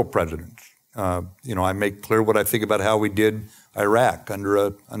several presidents. I make clear what I think about how we did Iraq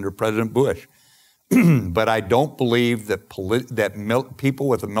under President Bush. But I don't believe that people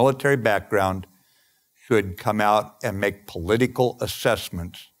with a military background should come out and make political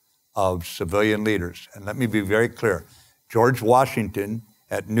assessments of civilian leaders. And let me be very clear. George Washington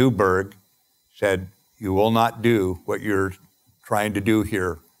at Newburgh said, you will not do what you're trying to do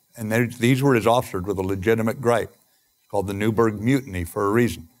here. And these were his officers with a legitimate gripe. It's called the Newburgh Mutiny for a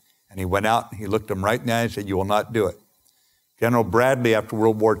reason. And he went out and he looked them right in the eye and said, you will not do it. General Bradley, after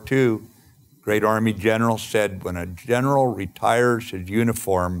World War II, great Army general, said when a general retires his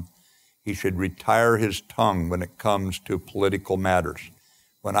uniform, he should retire his tongue when it comes to political matters.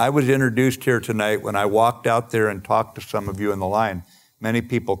 When I was introduced here tonight, when I walked out there and talked to some of you in the line, many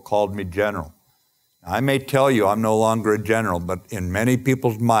people called me general. Now, I may tell you I'm no longer a general, but in many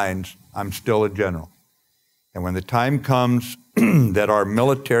people's minds, I'm still a general. And when the time comes that our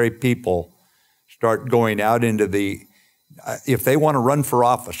military people start going out into if they want to run for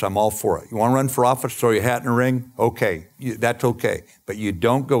office, I'm all for it. You want to run for office, throw your hat in a ring? Okay, that's okay. But you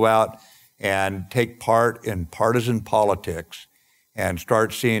don't go out and take part in partisan politics and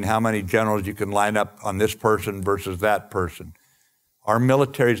start seeing how many generals you can line up on this person versus that person. Our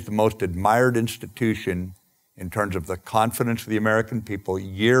military is the most admired institution in terms of the confidence of the American people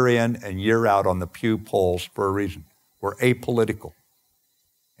year in and year out on the Pew polls for a reason. We're apolitical.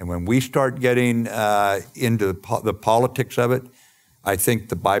 And when we start getting into the politics of it, I think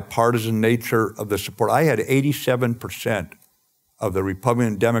the bipartisan nature of the support, I had 87% of the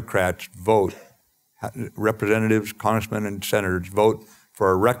Republican and Democrats vote, representatives, congressmen, and senators vote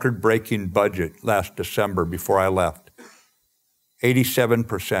for a record-breaking budget last December before I left.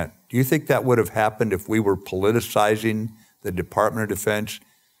 87%. Do you think that would have happened if we were politicizing the Department of Defense?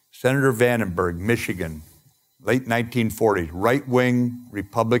 Senator Vandenberg, Michigan, late 1940s, right-wing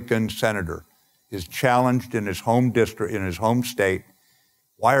Republican senator, is challenged in his home district, in his home state.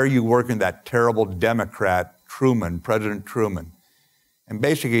 Why are you working that terrible Democrat, Truman, President Truman? And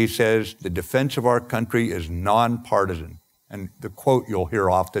basically he says, the defense of our country is nonpartisan. And the quote you'll hear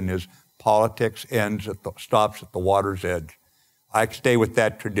often is, politics stops at the water's edge. I stay with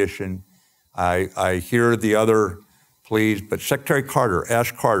that tradition. I hear the other pleas, but Secretary Carter,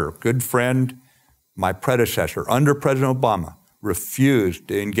 Ash Carter, good friend, My predecessor, under President Obama, refused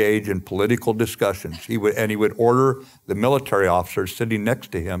to engage in political discussions. He would order the military officers sitting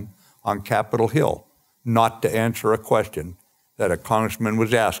next to him on Capitol Hill not to answer a question that a congressman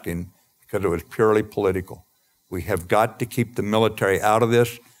was asking because it was purely political. We have got to keep the military out of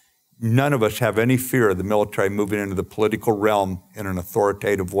this. None of us have any fear of the military moving into the political realm in an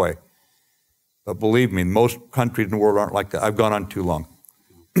authoritative way. But believe me, most countries in the world aren't like that. I've gone on too long.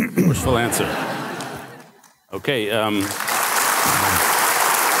 Forceful answer. Okay. Thank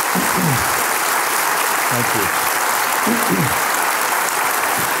you.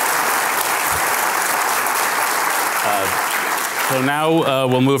 So now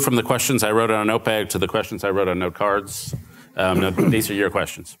we'll move from the questions I wrote on a notepad to the questions I wrote on note cards. These are your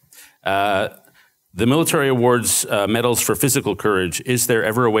questions. The military awards medals for physical courage. Is there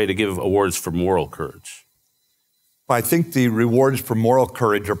ever a way to give awards for moral courage? I think the rewards for moral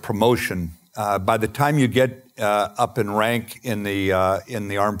courage are promotion. By the time you get up in rank in the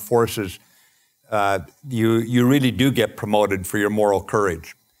armed forces, you really do get promoted for your moral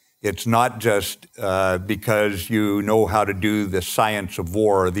courage. It's not just because you know how to do the science of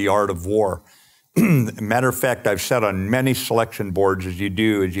war or the art of war. Matter of fact, I've said on many selection boards, as you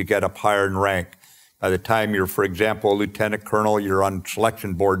get up higher in rank, by the time you're, for example, a lieutenant colonel, you're on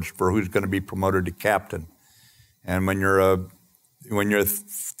selection boards for who's going to be promoted to captain. And when you're a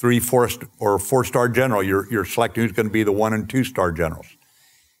 3, 4, or 4-star general, you're selecting who's going to be the 1 and 2-star generals.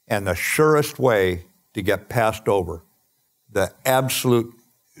 And the surest way to get passed over, the absolute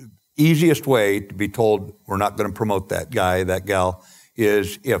easiest way to be told we're not going to promote that guy, that gal,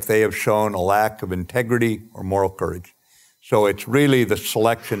 is if they have shown a lack of integrity or moral courage. So it's really the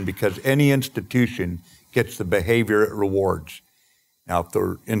selection, because any institution gets the behavior it rewards. Now, if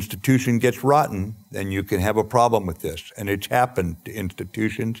the institution gets rotten, then you can have a problem with this. And it's happened to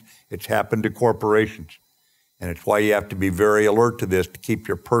institutions. It's happened to corporations. And it's why you have to be very alert to this to keep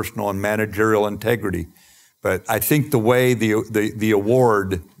your personal and managerial integrity. But I think the way the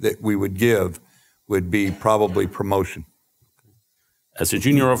award that we would give would be probably promotion. As a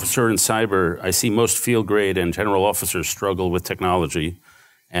junior officer in cyber, I see most field grade and general officers struggle with technology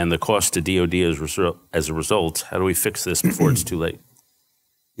and the cost to DOD as a result. How do we fix this before it's too late?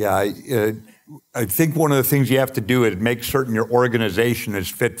 Yeah, I think one of the things you have to do is make certain your organization is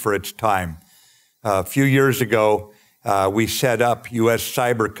fit for its time. A few years ago, we set up U.S.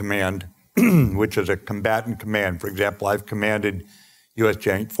 Cyber Command, which is a combatant command. For example, I've commanded U.S.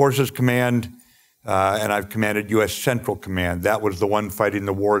 Joint Forces Command, and I've commanded U.S. Central Command. That was the one fighting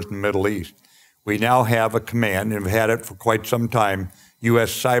the wars in the Middle East. We now have a command, and have had it for quite some time,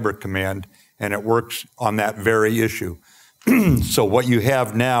 U.S. Cyber Command, and it works on that very issue. So what you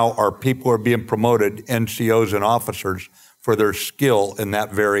have now are people who are being promoted, NCOs and officers, for their skill in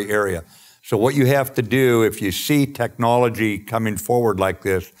that very area. So what you have to do, if you see technology coming forward like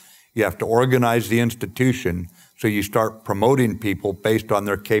this, you have to organize the institution so you start promoting people based on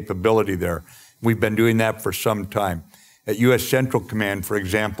their capability there. We've been doing that for some time. At U.S. Central Command, for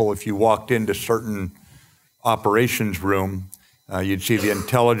example, if you walked into certain operations room, you'd see the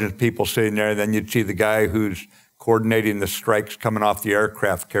intelligence people sitting there, then you'd see the guy who's coordinating the strikes coming off the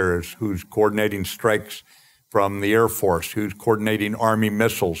aircraft carriers, who's coordinating strikes from the Air Force, who's coordinating Army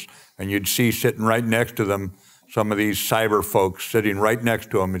missiles, and you'd see sitting right next to them some of these cyber folks sitting right next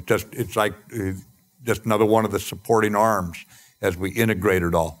to them. It's like just another one of the supporting arms as we integrate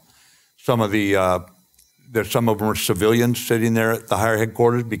it all. Some of them are civilians sitting there at the higher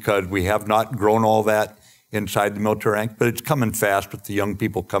headquarters because we have not grown all that inside the military ranks, but it's coming fast with the young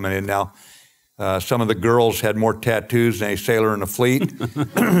people coming in now. Some of the girls had more tattoos than a sailor in the fleet.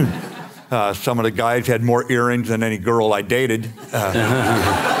 Some of the guys had more earrings than any girl I dated.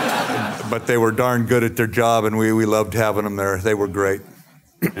 But they were darn good at their job, and we loved having them there. They were great.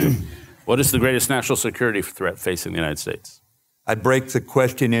 What is the greatest national security threat facing the United States? I'd break the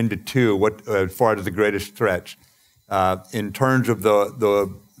question into two, as far as the greatest threats. In terms of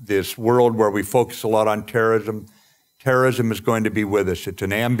this world where we focus a lot on terrorism, terrorism is going to be with us. It's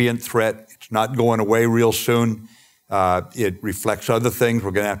an ambient threat. It's not going away real soon. It reflects other things.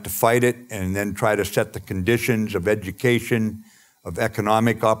 We're going to have to fight it and then try to set the conditions of education, of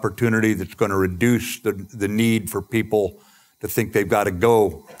economic opportunity that's going to reduce the need for people to think they've got to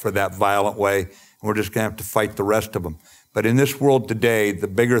go for that violent way. And we're just going to have to fight the rest of them. But in this world today, the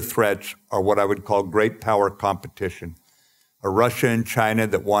bigger threats are what I would call great power competition. A Russia and China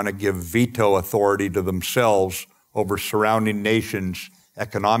that want to give veto authority to themselves over surrounding nations'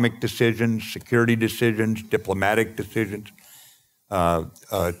 economic decisions, security decisions, diplomatic decisions.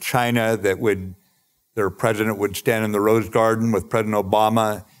 China that their president would stand in the Rose Garden with President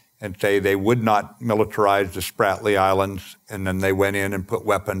Obama and say they would not militarize the Spratly Islands, and then they went in and put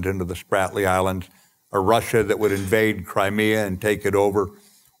weapons into the Spratly Islands, or Russia that would invade Crimea and take it over.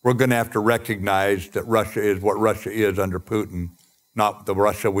 We're going to have to recognize that Russia is what Russia is under Putin, not the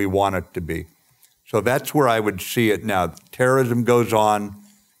Russia we want it to be. So that's where I would see it now. Terrorism goes on.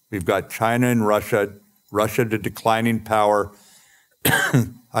 We've got China and Russia, Russia the declining power.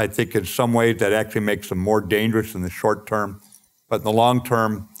 I think in some ways that actually makes them more dangerous in the short term. But in the long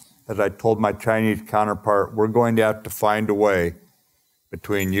term, as I told my Chinese counterpart, we're going to have to find a way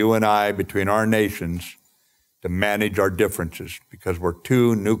between you and I, between our nations, to manage our differences, because we're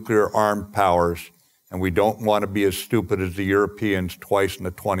two nuclear-armed powers, and we don't want to be as stupid as the Europeans twice in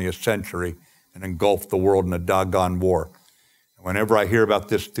the 20th century and engulf the world in a doggone war. And whenever I hear about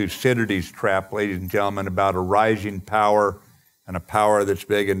this Thucydides trap, ladies and gentlemen, about a rising power and a power that's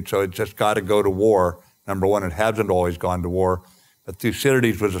big, and so it's just got to go to war. Number one, it hasn't always gone to war, but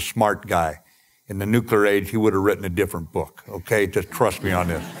Thucydides was a smart guy. In the nuclear age, he would have written a different book, okay? Just trust me on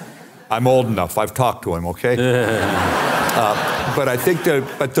this. I'm old enough. I've talked to him, okay? But I think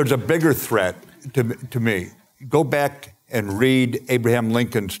but there's a bigger threat to me. Go back and read Abraham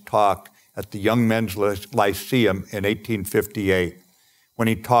Lincoln's talk at the Young Men's Lyceum in 1858, when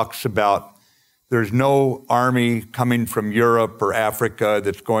he talks about there's no army coming from Europe or Africa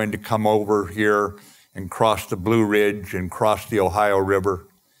that's going to come over here and cross the Blue Ridge and cross the Ohio River,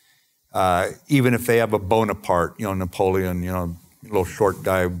 even if they have a Bonaparte, Napoleon, little short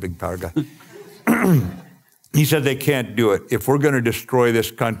guy, big power guy. He said they can't do it. If we're going to destroy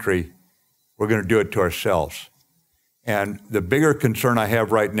this country, we're going to do it to ourselves. And the bigger concern I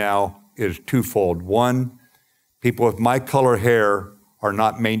have right now is twofold. One, people with my color hair are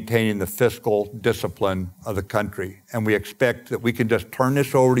not maintaining the fiscal discipline of the country. And we expect that we can just turn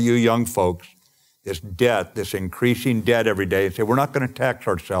this over to you young folks, this debt, this increasing debt every day, and say, we're not going to tax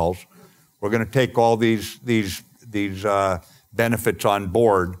ourselves. We're going to take all these benefits on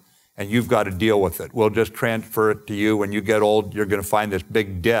board, and you've got to deal with it. We'll just transfer it to you. When you get old, you're going to find this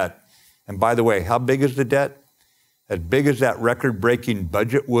big debt. And by the way, how big is the debt? As big as that record-breaking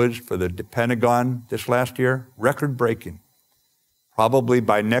budget was for the Pentagon this last year, record-breaking. Probably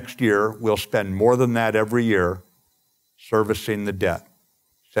by next year, we'll spend more than that every year servicing the debt,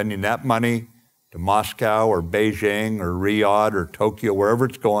 sending that money to Moscow or Beijing or Riyadh or Tokyo, wherever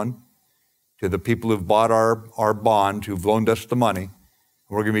it's going, to the people who've bought our bonds, who've loaned us the money.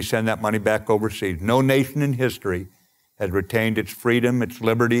 We're going to be sending that money back overseas. No nation in history has retained its freedom, its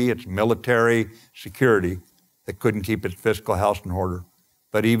liberty, its military security that couldn't keep its fiscal house in order.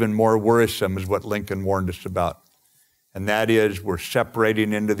 But even more worrisome is what Lincoln warned us about. And that is, we're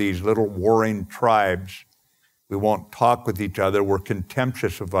separating into these little warring tribes. We won't talk with each other. We're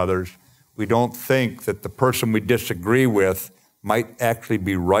contemptuous of others. We don't think that the person we disagree with might actually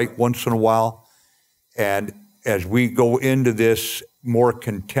be right once in a while. And as we go into this more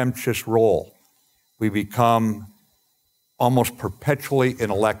contemptuous role, we become almost perpetually in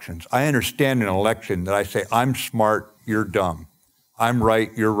elections. I understand in an election that I say, I'm smart, you're dumb. I'm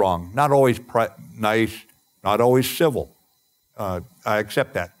right, you're wrong. Not always nice, not always civil. I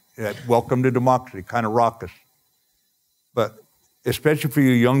accept that. Welcome to democracy, kind of raucous. But especially for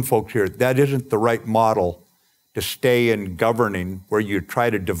you young folks here, that isn't the right model to stay in governing, where you try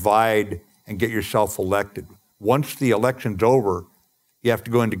to divide and get yourself elected. Once the election's over, you have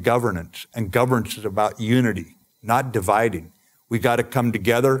to go into governance, and governance is about unity, not dividing. We got to come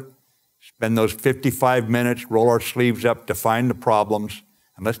together, spend those 55 minutes, roll our sleeves up, define the problems,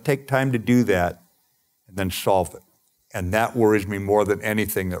 and let's take time to do that and then solve it. And that worries me more than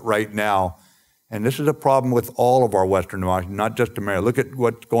anything, that right now, and this is a problem with all of our Western democracies, not just America. Look at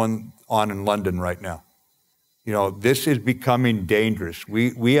what's going on in London right now. This is becoming dangerous.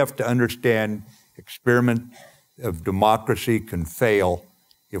 We have to understand experiment of democracy can fail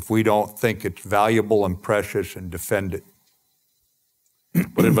if we don't think it's valuable and precious and defend it.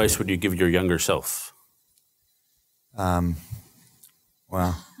 What advice would you give your younger self? Don't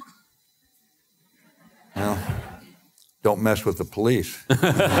mess with the police.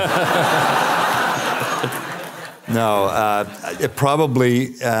 No, it probably,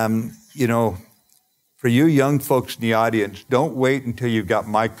 for you young folks in the audience, don't wait until you've got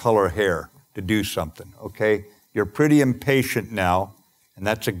my color hair to do something, okay? You're pretty impatient now, and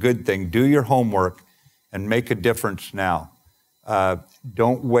that's a good thing. Do your homework and make a difference now.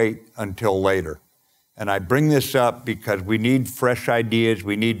 Don't wait until later. And I bring this up because we need fresh ideas,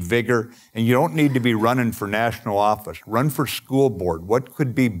 we need vigor, and you don't need to be running for national office. Run for school board. What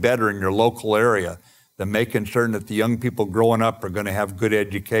could be better in your local area than making certain that the young people growing up are going to have good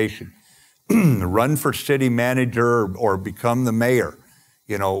education? Run for city manager or become the mayor.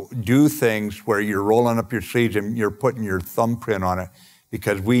 do things where you're rolling up your sleeves and you're putting your thumbprint on it,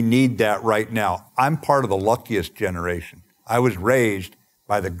 because we need that right now. I'm part of the luckiest generation. I was raised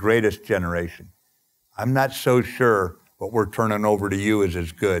by the greatest generation. I'm not so sure what we're turning over to you is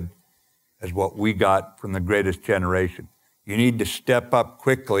as good as what we got from the greatest generation. You need to step up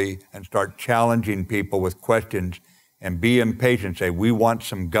quickly and start challenging people with questions and be impatient. Say, we want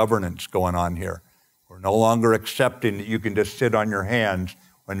some governance going on here. We're no longer accepting that you can just sit on your hands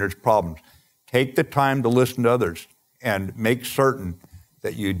when there's problems. Take the time to listen to others and make certain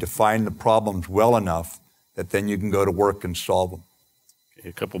that you define the problems well enough that then you can go to work and solve them. Okay,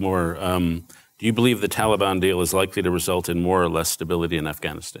 a couple more. Do you believe the Taliban deal is likely to result in more or less stability in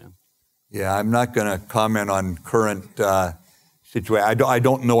Afghanistan? Yeah, I'm not going to comment on current situation. I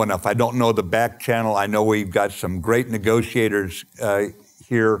don't know enough. I don't know the back channel. I know we've got some great negotiators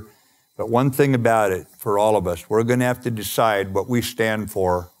here. But one thing about it, for all of us, we're going to have to decide what we stand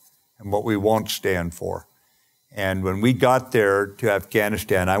for and what we won't stand for. And when we got there to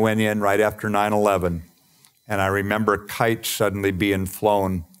Afghanistan, I went in right after 9/11, and I remember kites suddenly being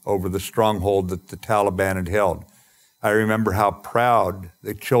flown over the stronghold that the Taliban had held. I remember how proud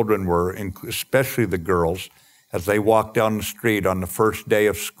the children were, especially the girls, as they walked down the street on the first day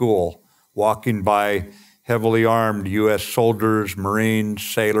of school, walking by heavily armed U.S. soldiers, Marines,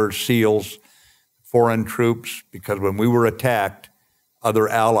 sailors, SEALs, foreign troops, because when we were attacked, other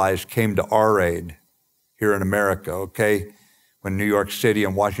allies came to our aid here in America, okay? When New York City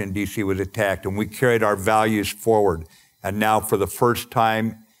and Washington, D.C. was attacked, and we carried our values forward. And now for the first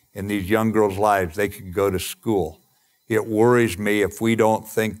time in these young girls' lives, they could go to school. It worries me if we don't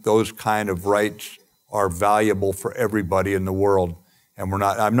think those kind of rights are valuable for everybody in the world. And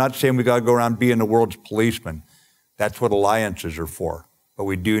I'm not saying we got to go around being the world's policeman. That's what alliances are for. But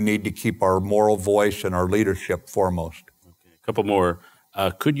we do need to keep our moral voice and our leadership foremost. Okay, a couple more.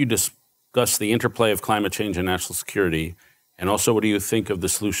 Could you discuss the interplay of climate change and national security? And also, what do you think of the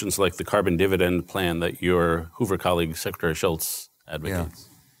solutions like the carbon dividend plan that your Hoover colleague, Secretary Schultz, advocates? Yeah.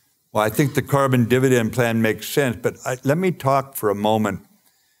 Well, I think the carbon dividend plan makes sense, but let me talk for a moment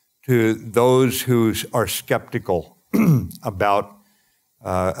to those who are skeptical about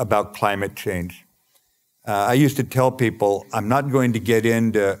climate change. I used to tell people, I'm not going to get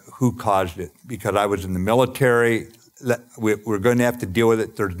into who caused it, because I was in the military. We're going to have to deal with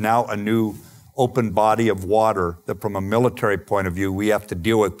it. There's now a new open body of water that from a military point of view we have to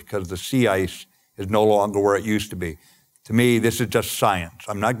deal with, because the sea ice is no longer where it used to be. To me, this is just science.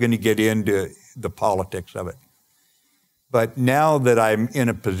 I'm not going to get into the politics of it. But now that I'm in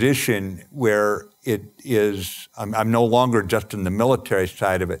a position where I'm no longer just in the military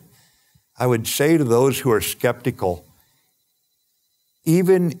side of it, I would say to those who are skeptical,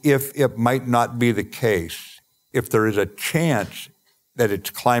 even if it might not be the case, if there is a chance that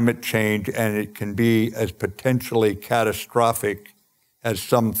it's climate change and it can be as potentially catastrophic as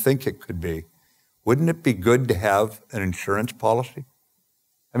some think it could be, wouldn't it be good to have an insurance policy?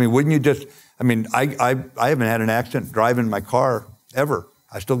 I mean, wouldn't you just, I haven't had an accident driving my car ever.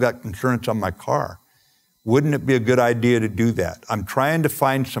 I still got insurance on my car. Wouldn't it be a good idea to do that? I'm trying to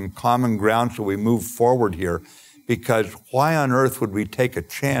find some common ground so we move forward here, because why on earth would we take a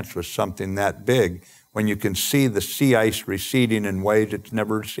chance with something that big when you can see the sea ice receding in ways it's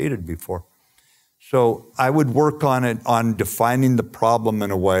never receded before? So I would work on it, on defining the problem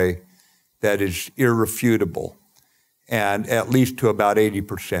in a way that is irrefutable, and at least to about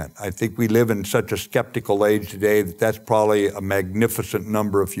 80%. I think we live in such a skeptical age today that that's probably a magnificent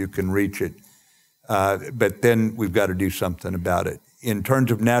number if you can reach it. But then we've got to do something about it. In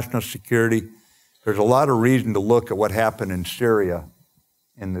terms of national security, there's a lot of reason to look at what happened in Syria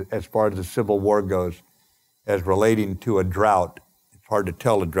as far as the civil war goes, as relating to a drought. It's hard to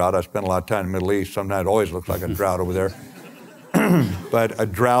tell a drought. I spent a lot of time in the Middle East. Sometimes it always looks like a drought over there. But a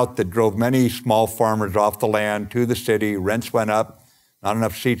drought that drove many small farmers off the land to the city. Rents went up, not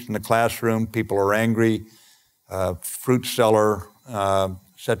enough seats in the classroom. People are angry. Fruit seller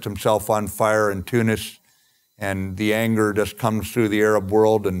sets himself on fire in Tunis, and the anger just comes through the Arab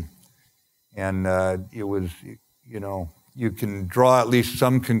world. And it was, you can draw at least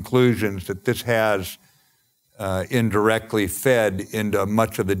some conclusions that this has indirectly fed into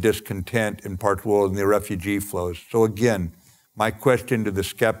much of the discontent in parts of the world and the refugee flows. So again, my question to the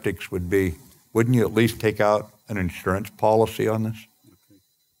skeptics would be, wouldn't you at least take out an insurance policy on this? Okay.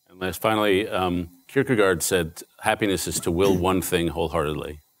 And last, finally, Kierkegaard said, happiness is to will one thing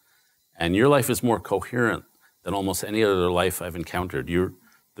wholeheartedly. And your life is more coherent than almost any other life I've encountered.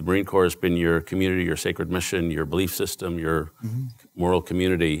 The Marine Corps has been your community, your sacred mission, your belief system, your moral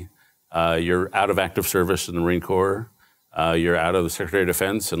community. You're out of active service in the Marine Corps. You're out of the Secretary of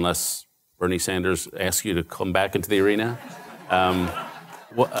Defense unless Bernie Sanders asks you to come back into the arena.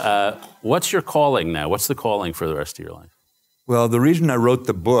 What's your calling now? What's the calling for the rest of your life? Well, the reason I wrote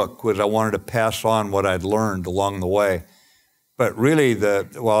the book was I wanted to pass on what I'd learned along the way. But really,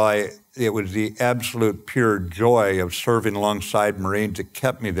 it was the absolute pure joy of serving alongside Marines that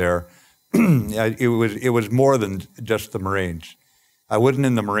kept me there. It was more than just the Marines. I wasn't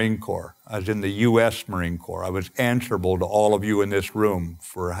in the Marine Corps. I was in the U.S. Marine Corps. I was answerable to all of you in this room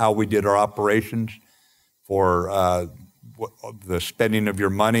for how we did our operations, for the spending of your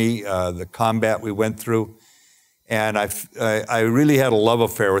money, the combat we went through. And I really had a love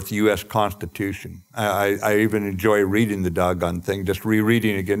affair with the U.S. Constitution. I even enjoy reading the doggone thing, just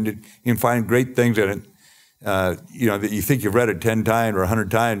rereading it again. You can find great things in it, that you think you've read it 10 times or 100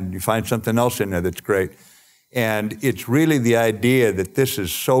 times, and you find something else in there that's great. And it's really the idea that this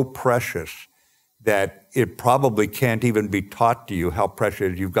is so precious that it probably can't even be taught to you how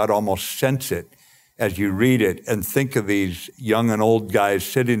precious. You've got to almost sense it as you read it and think of these young and old guys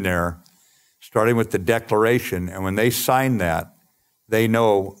sitting there, starting with the Declaration. And when they sign that, they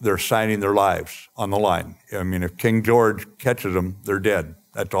know they're signing their lives on the line. I mean, if King George catches them, they're dead.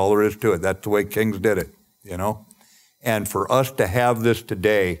 That's all there is to it. That's the way kings did it, And for us to have this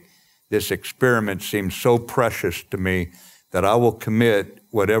today, this experiment seems so precious to me that I will commit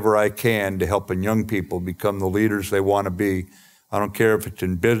whatever I can to helping young people become the leaders they want to be. I don't care if it's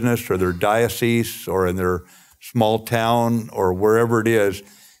in business or their diocese or in their small town or wherever it is.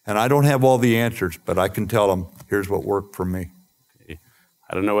 And I don't have all the answers, but I can tell them, here's what worked for me. Okay.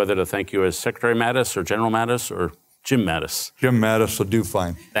 I don't know whether to thank you as Secretary Mattis or General Mattis or Jim Mattis. Jim Mattis will do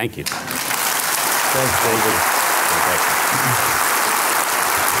fine. Thank you. Thanks, David.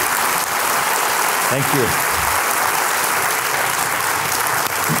 Thank you.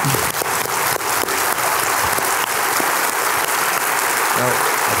 Now,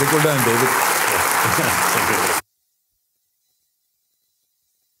 I think we're done, David.